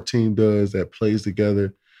smart team does that plays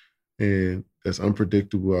together and that's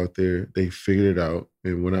unpredictable out there, they figured it out.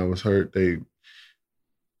 And when I was hurt, they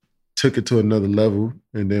took it to another level.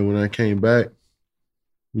 And then when I came back,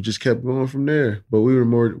 we just kept going from there. But we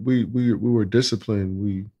were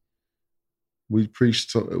disciplined. We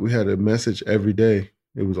preached. We had a message every day.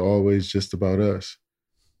 It was always just about us.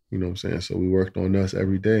 You know what I'm saying? So we worked on us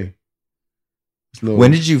every day.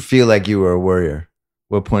 When did you feel like you were a warrior?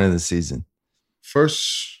 What point of the season?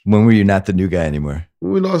 When were you not the new guy anymore?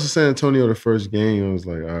 When we lost to San Antonio the first game, I was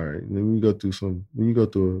like, all right. And then when you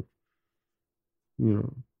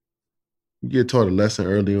get taught a lesson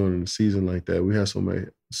early on in the season like that. We had so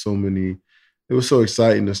many. It was so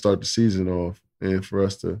exciting to start the season off, and for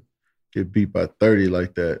us to get beat by 30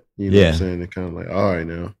 like that, you know what I'm saying? And kind of like, all right,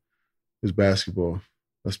 now it's basketball.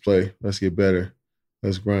 Let's play. Let's get better.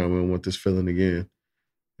 Let's grind. We don't want this feeling again.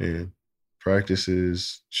 And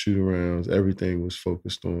practices, shoot-arounds, everything was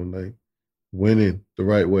focused on like winning the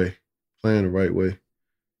right way, playing the right way.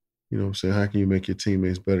 You know what I'm saying? How can you make your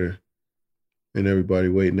teammates better? And everybody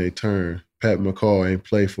waiting their turn. Pat McCaw ain't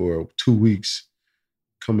play for 2 weeks,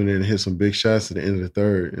 coming in and hit some big shots at the end of the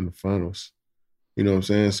third in the finals. You know what I'm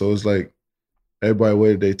saying? So it's like everybody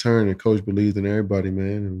waited their turn, and coach believed in everybody,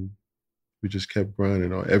 man, and we just kept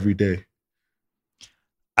grinding every day.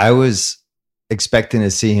 I was expecting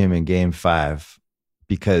to see him in Game 5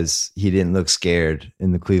 because he didn't look scared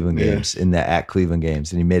in the Cleveland games, in the at Cleveland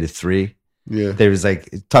games, and he made it 3. Yeah, there was like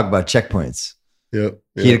talk about checkpoints. Yep.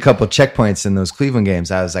 He had a couple checkpoints in those Cleveland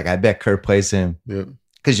games. I was like, I bet Kerr plays him. Yep.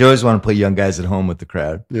 Because you always want to play young guys at home with the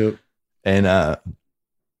crowd. Yep. And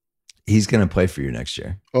he's going to play for you next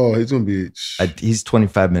year. Oh, he's going to be. He's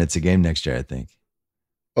 25 minutes a game next year, I think.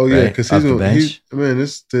 Oh yeah, because he's on the bench.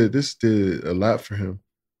 This did a lot for him.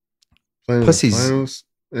 Playing Plus, in the finals.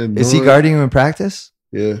 Is he guarding him in practice?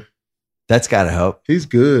 Yeah. That's got to help. He's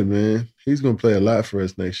good, man. He's going to play a lot for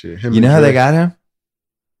us next year. You know how they got him?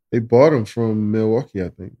 They bought him from Milwaukee, I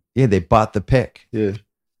think. Yeah, they bought the pick. Yeah.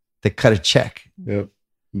 They cut a check. Yep.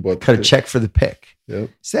 Cut a check for the pick. Yep.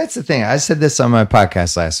 So that's the thing. I said this on my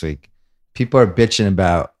podcast last week. People are bitching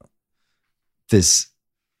about this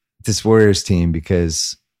Warriors team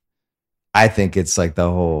because I think it's like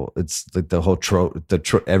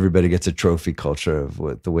everybody gets a trophy culture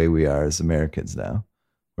of the way we are as Americans now,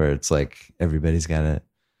 where it's like everybody's got to,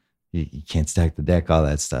 you can't stack the deck, all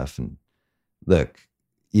that stuff. And look,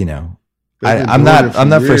 I'm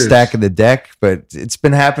not for stacking the deck, but it's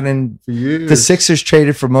been happening for years. The Sixers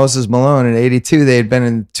traded for Moses Malone in '82. They had been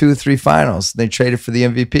in 2 or 3 finals. They traded for the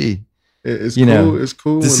MVP. It's cool. It's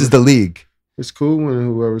cool. This is the league. It's cool when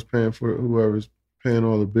whoever's paying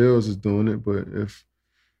all the bills is doing it.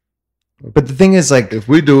 But the thing is, like, if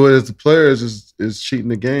we do it as the players, is cheating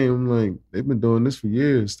the game. Like, they've been doing this for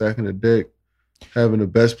years, stacking the deck, having the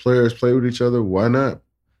best players play with each other. Why not?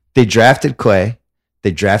 They drafted Clay.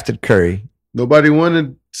 They drafted Curry. Nobody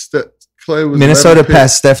wanted Clay. Was Minnesota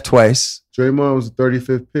passed Steph twice. Draymond was the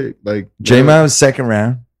 35th pick. Like, Draymond was second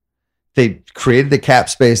round. They created the cap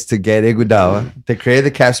space to get Iguodala. They created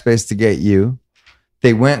the cap space to get you.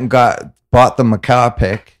 They went and bought the McCaw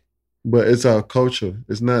pick. But it's our culture.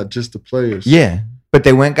 It's not just the players. Yeah, but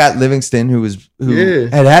they went and got Livingston, who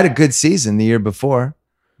had a good season the year before.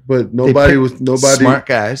 But nobody smart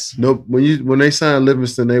guys. No, when they signed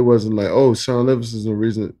Livingston, they wasn't like, oh, Sean Livingston's the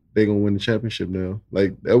reason they're gonna win the championship now.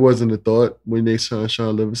 Like, that wasn't the thought when they signed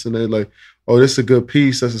Sean Livingston. They're like, oh, this is a good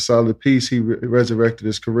piece. That's a solid piece. He resurrected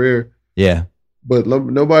his career. Yeah. But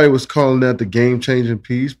nobody was calling that the game-changing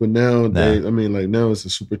piece. But now, now it's a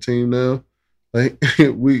super team now. Like,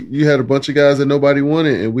 you had a bunch of guys that nobody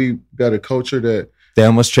wanted, and we got a culture that they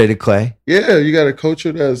almost traded Clay. Yeah, you got a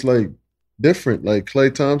culture that's like different. Like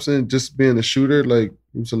Klay Thompson, just being a shooter, like,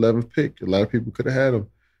 he was 11th pick. A lot of people could have had him.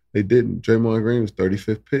 They didn't. Draymond Green was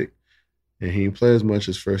 35th pick, and he didn't play as much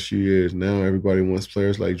his first few years. Now everybody wants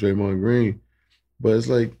players like Draymond Green, but it's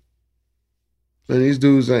like, man, these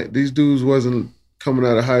dudes wasn't coming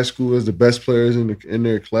out of high school as the best players in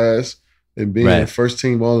their class and being a first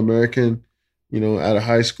team All-American, out of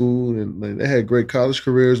high school, and like, they had great college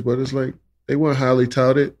careers, but it's like they weren't highly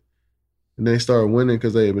touted, and they started winning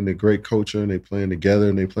because they had been a great culture and they playing together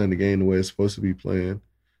and they playing the game the way it's supposed to be playing.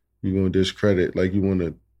 You're gonna discredit, like, you want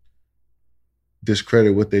to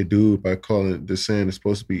discredit what they do by saying it's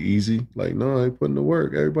supposed to be easy. Like, no, they putting the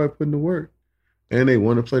work. Everybody putting the work. And they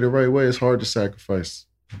want to play the right way. It's hard to sacrifice.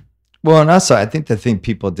 Well, and also, I think the thing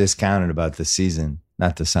people discounted about this season,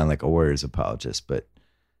 not to sound like a Warriors apologist, but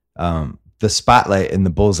the spotlight and the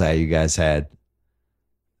bullseye you guys had,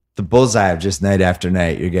 the bullseye of just night after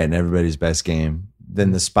night, you're getting everybody's best game.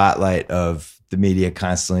 Then the spotlight of the media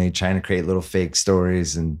constantly trying to create little fake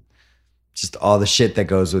stories and just all the shit that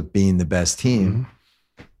goes with being the best team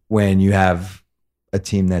when you have a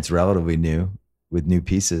team that's relatively new with new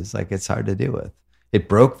pieces. Like, it's hard to deal with. It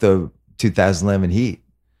broke the 2011 Heat.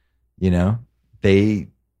 The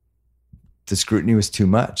scrutiny was too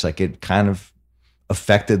much. Like, it kind of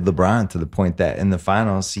affected LeBron to the point that in the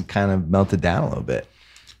finals, he kind of melted down a little bit.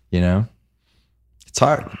 It's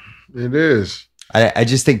hard. It is. I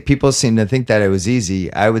just think people seem to think that it was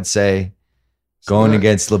easy. I would say going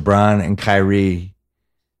against LeBron and Kyrie,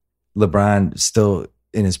 LeBron still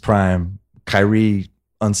in his prime, Kyrie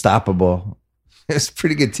unstoppable. It's a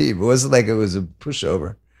pretty good team. It wasn't like it was a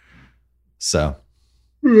pushover. So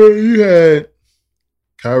you had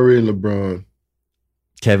Kyrie and LeBron,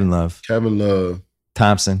 Kevin Love,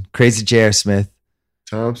 Thompson, crazy J.R. Smith.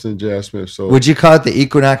 J.R. Smith. So would you call it the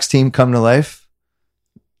Equinox team come to life?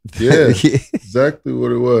 Yeah, exactly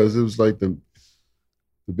what it was. It was like the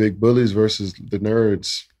big bullies versus the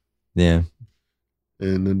nerds. Yeah,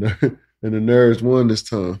 and the nerds won this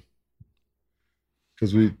time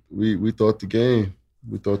because we thought the game.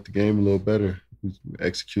 We thought the game a little better. We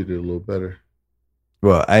executed a little better.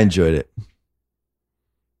 Well, I enjoyed it.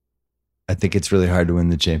 I think it's really hard to win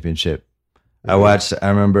the championship. I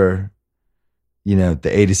remember, the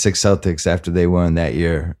 86 Celtics after they won that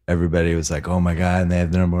year, everybody was like, oh my God, and they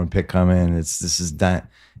have the number one pick coming. This is done.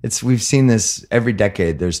 We've seen this every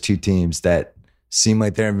decade. There's two teams that seem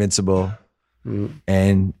like they're invincible,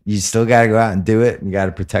 and you still got to go out and do it, and you got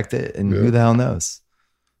to protect it, and who the hell knows?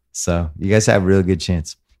 So you guys have a real good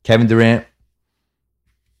chance. Kevin Durant,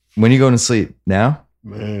 when are you going to sleep? Now?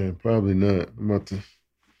 Man, probably not. I'm about to.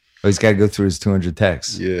 Oh, he's got to go through his 200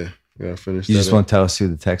 texts. Yeah, gotta finish. You just won't tell us who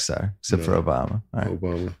the texts are, except for Obama. All right.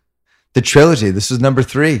 Obama. The trilogy. This was number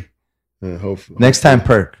 3. Hopefully. Next time,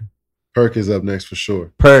 Perk. Perk is up next for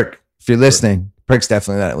sure. Perk, if you're listening, Perk's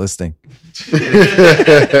definitely not listening.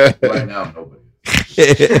 Right now, nobody.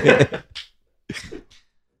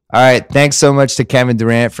 All right. Thanks so much to Kevin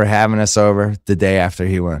Durant for having us over the day after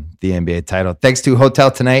he won the NBA title. Thanks to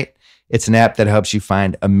Hotel Tonight. It's an app that helps you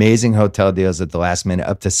find amazing hotel deals at the last minute,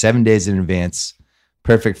 up to 7 days in advance.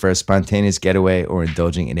 Perfect for a spontaneous getaway or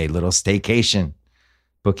indulging in a little staycation.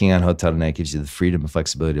 Booking on Hotel Tonight gives you the freedom and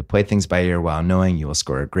flexibility to play things by ear while knowing you will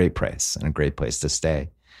score a great price and a great place to stay.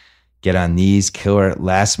 Get on these killer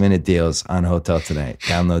last-minute deals on Hotel Tonight.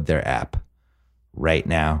 Download their app right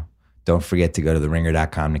now. Don't forget to go to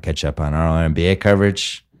theringer.com to catch up on our NBA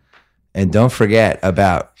coverage. And don't forget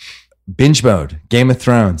about Binge Mode, Game of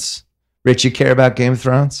Thrones. Rich, you care about Game of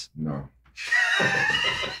Thrones? No.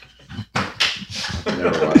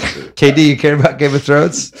 Never watched it. KD, you care about Game of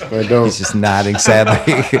Thrones? I don't. He's just nodding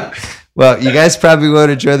sadly. Well, you guys probably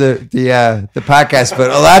won't enjoy the podcast, but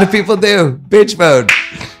a lot of people do. Binge Mode,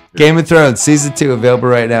 Game of Thrones, Season 2, available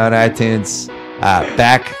right now on iTunes.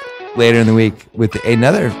 Back later in the week with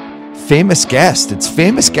another famous guest. It's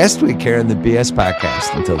Famous Guest Week here on the BS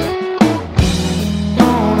Podcast. Until then.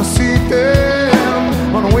 Wanna see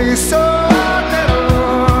them, wanna waste